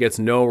gets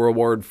no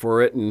reward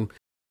for it, and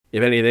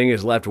if anything,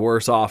 is left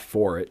worse off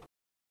for it.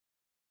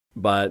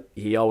 But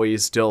he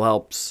always still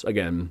helps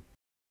again.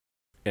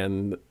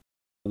 And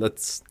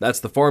that's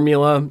the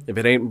formula. If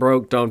it ain't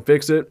broke, don't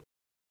fix it.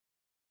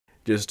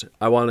 Just,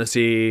 I want to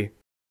see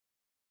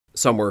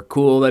somewhere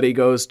cool that he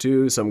goes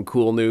to, some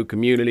cool new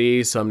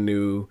community, some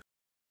new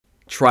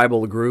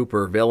tribal group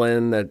or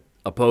villain that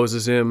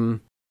opposes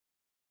him.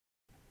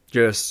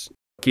 Just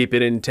keep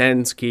it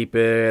intense, keep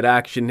it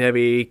action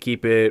heavy,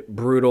 keep it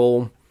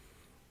brutal,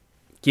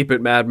 keep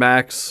it Mad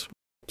Max,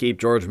 keep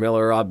George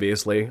Miller,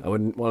 obviously. I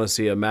wouldn't want to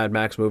see a Mad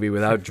Max movie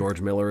without George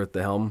Miller at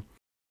the helm.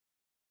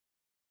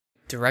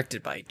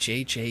 Directed by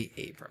J.J.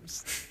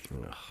 Abrams.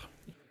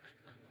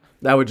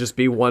 That would just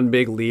be one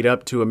big lead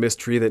up to a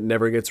mystery that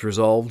never gets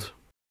resolved.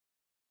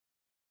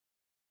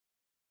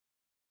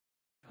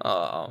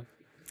 Oh.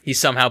 He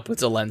somehow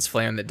puts a lens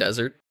flare in the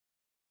desert.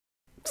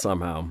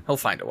 Somehow. He'll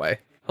find a way.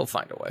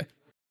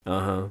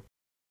 Uh-huh.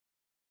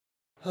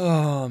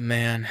 Oh,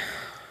 man.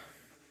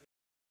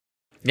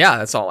 Yeah,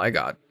 that's all I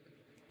got,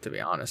 to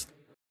be honest.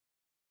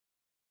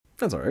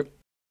 That's all right.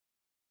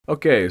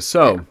 Okay,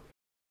 so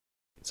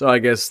I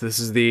guess this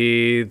is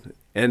the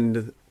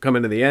end,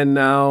 coming to the end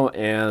now,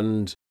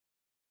 and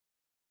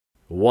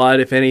what,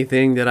 if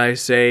anything, did I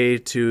say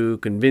to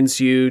convince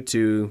you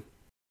to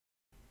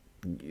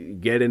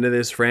get into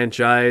this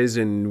franchise,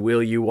 and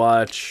will you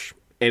watch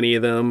any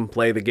of them,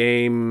 play the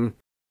game?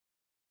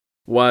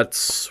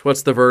 What's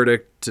the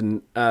verdict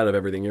and out of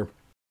everything here?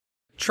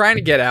 Trying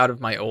to get out of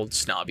my old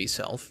snobby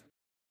self,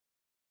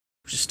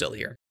 which is still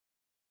here.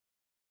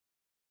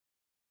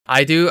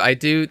 I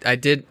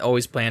did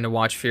always plan to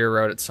watch Fury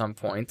Road at some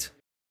point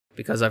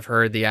because I've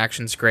heard the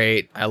action's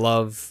great.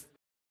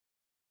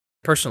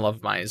 Personal love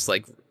of mine is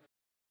like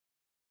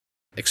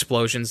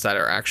explosions that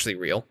are actually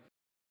real,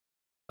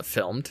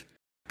 filmed,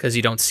 because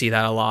you don't see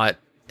that a lot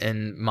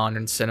in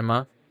modern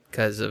cinema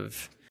because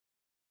of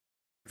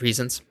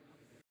reasons.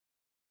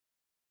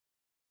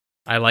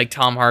 I like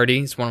Tom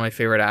Hardy. He's one of my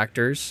favorite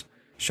actors.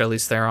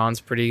 Charlize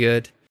Theron's pretty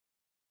good.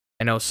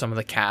 I know some of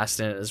the cast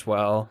in it as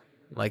well.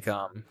 Like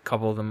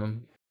couple of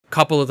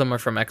them are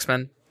from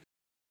X-Men.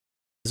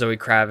 Zoe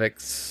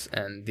Kravitz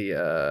and the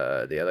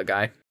other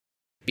guy,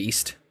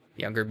 Beast,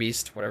 younger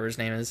Beast, whatever his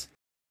name is.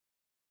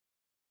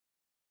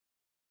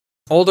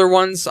 Older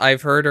ones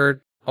I've heard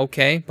are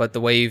okay, but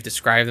the way you've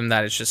described them,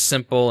 that it's just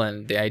simple,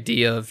 and the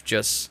idea of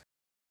just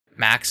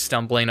Max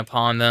stumbling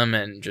upon them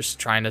and just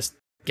trying to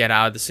get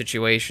out of the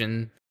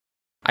situation.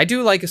 I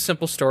do like a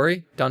simple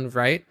story done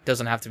right.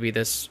 Doesn't have to be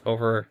this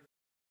over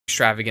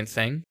extravagant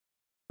thing.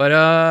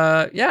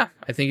 But yeah,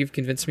 I think you've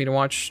convinced me to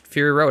watch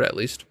Fury Road at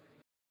least.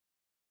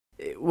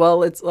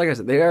 Well, it's like I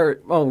said, they are.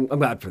 Well, I'm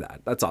glad for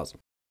that. That's awesome.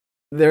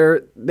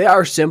 They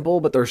are simple,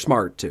 but they're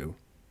smart too.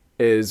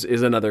 Is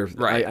another.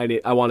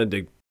 Right. I wanted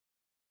to.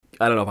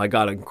 I don't know if I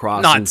got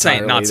across. Not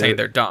saying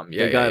they're dumb.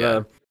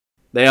 Yeah,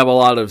 They have a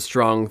lot of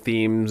strong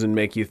themes and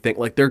make you think.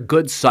 Like, they're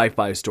good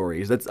sci-fi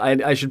stories.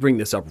 I should bring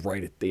this up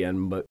right at the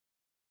end, but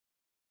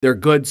they're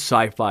good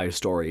sci-fi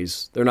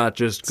stories. They're not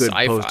just good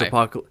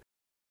post-apocalypse.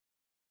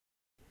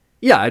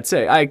 Yeah,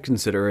 I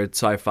consider it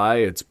sci-fi.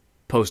 It's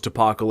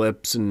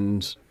post-apocalypse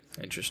and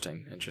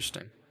interesting.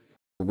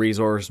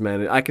 Resource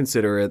man. I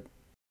consider it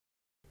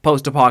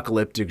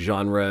post-apocalyptic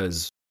genre.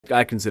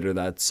 I consider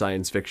that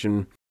science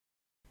fiction.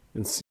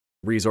 It's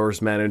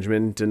resource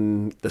management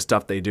and the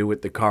stuff they do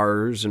with the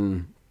cars,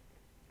 and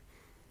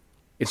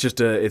it's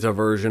a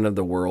version of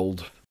the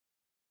world.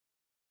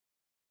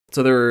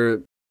 So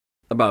they're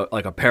about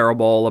like a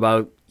parable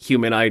about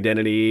human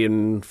identity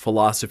and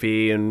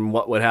philosophy and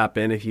what would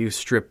happen if you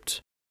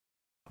stripped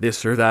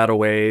this or that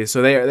away.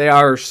 So they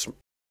are,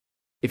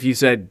 if you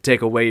said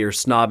take away your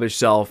snobbish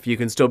self, you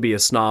can still be a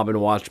snob and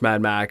watch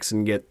Mad Max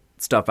and get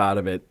stuff out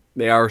of it.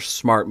 They are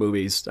smart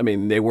movies. I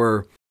mean,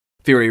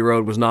 Fury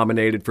Road was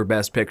nominated for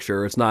Best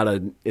Picture. It's not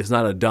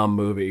a dumb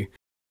movie.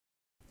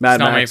 Mad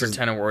Max nominated for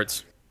 10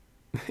 awards.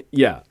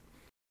 Yeah.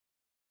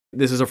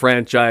 This is a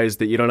franchise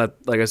that you don't have,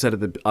 like I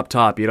said up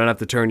top, you don't have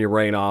to turn your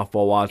brain off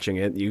while watching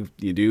it. You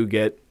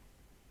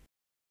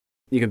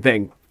can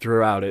think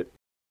throughout it.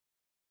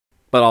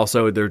 But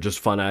also, they're just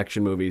fun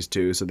action movies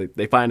too, so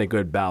they find a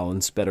good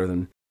balance, better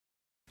than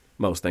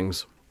most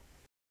things.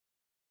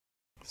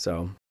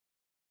 So,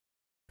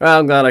 well,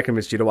 I'm glad I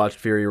convinced you to watch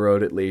Fury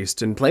Road at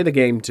least, and play the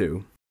game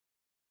too.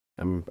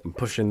 I'm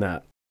pushing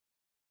that.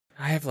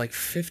 I have like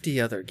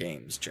 50 other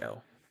games,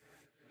 Joe.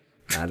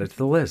 Add it to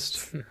the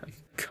list. I'm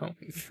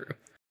going through.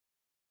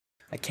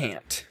 I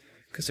can't,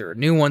 because there are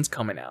new ones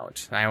coming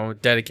out. I will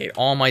dedicate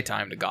all my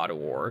time to God of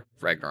War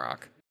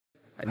Ragnarok.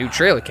 A new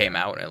trailer came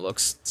out, and it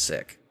looks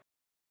sick.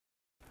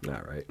 All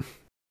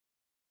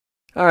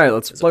right,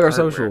 let's plug our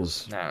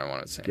socials. No, I don't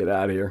want to say. Get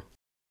out of here.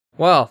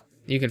 Well,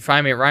 you can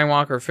find me at Ryan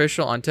Walker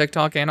Official on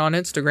TikTok and on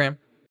Instagram.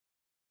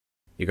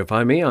 You can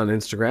find me on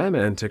Instagram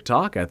and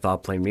TikTok at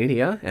ThoughtPlane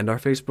Media and our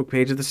Facebook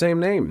page of the same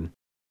name.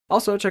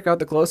 Also, check out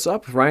the Close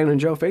Up with Ryan and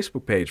Joe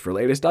Facebook page for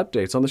latest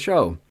updates on the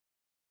show.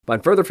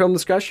 Find further film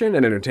discussion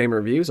and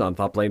entertainment reviews on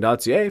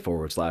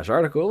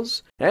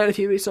thoughtplane.ca/articles, and if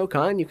you'd be so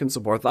kind, you can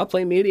support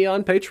Thoughtplane Media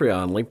on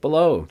Patreon, link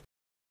below.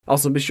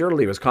 Also, be sure to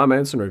leave us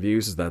comments and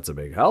reviews as that's a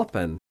big help,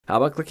 and how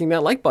about clicking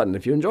that like button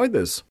if you enjoyed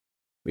this?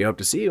 We hope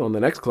to see you on the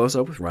next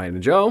close-up with Ryan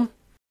and Joe.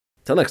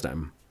 Till next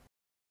time.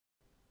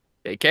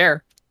 Take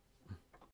care.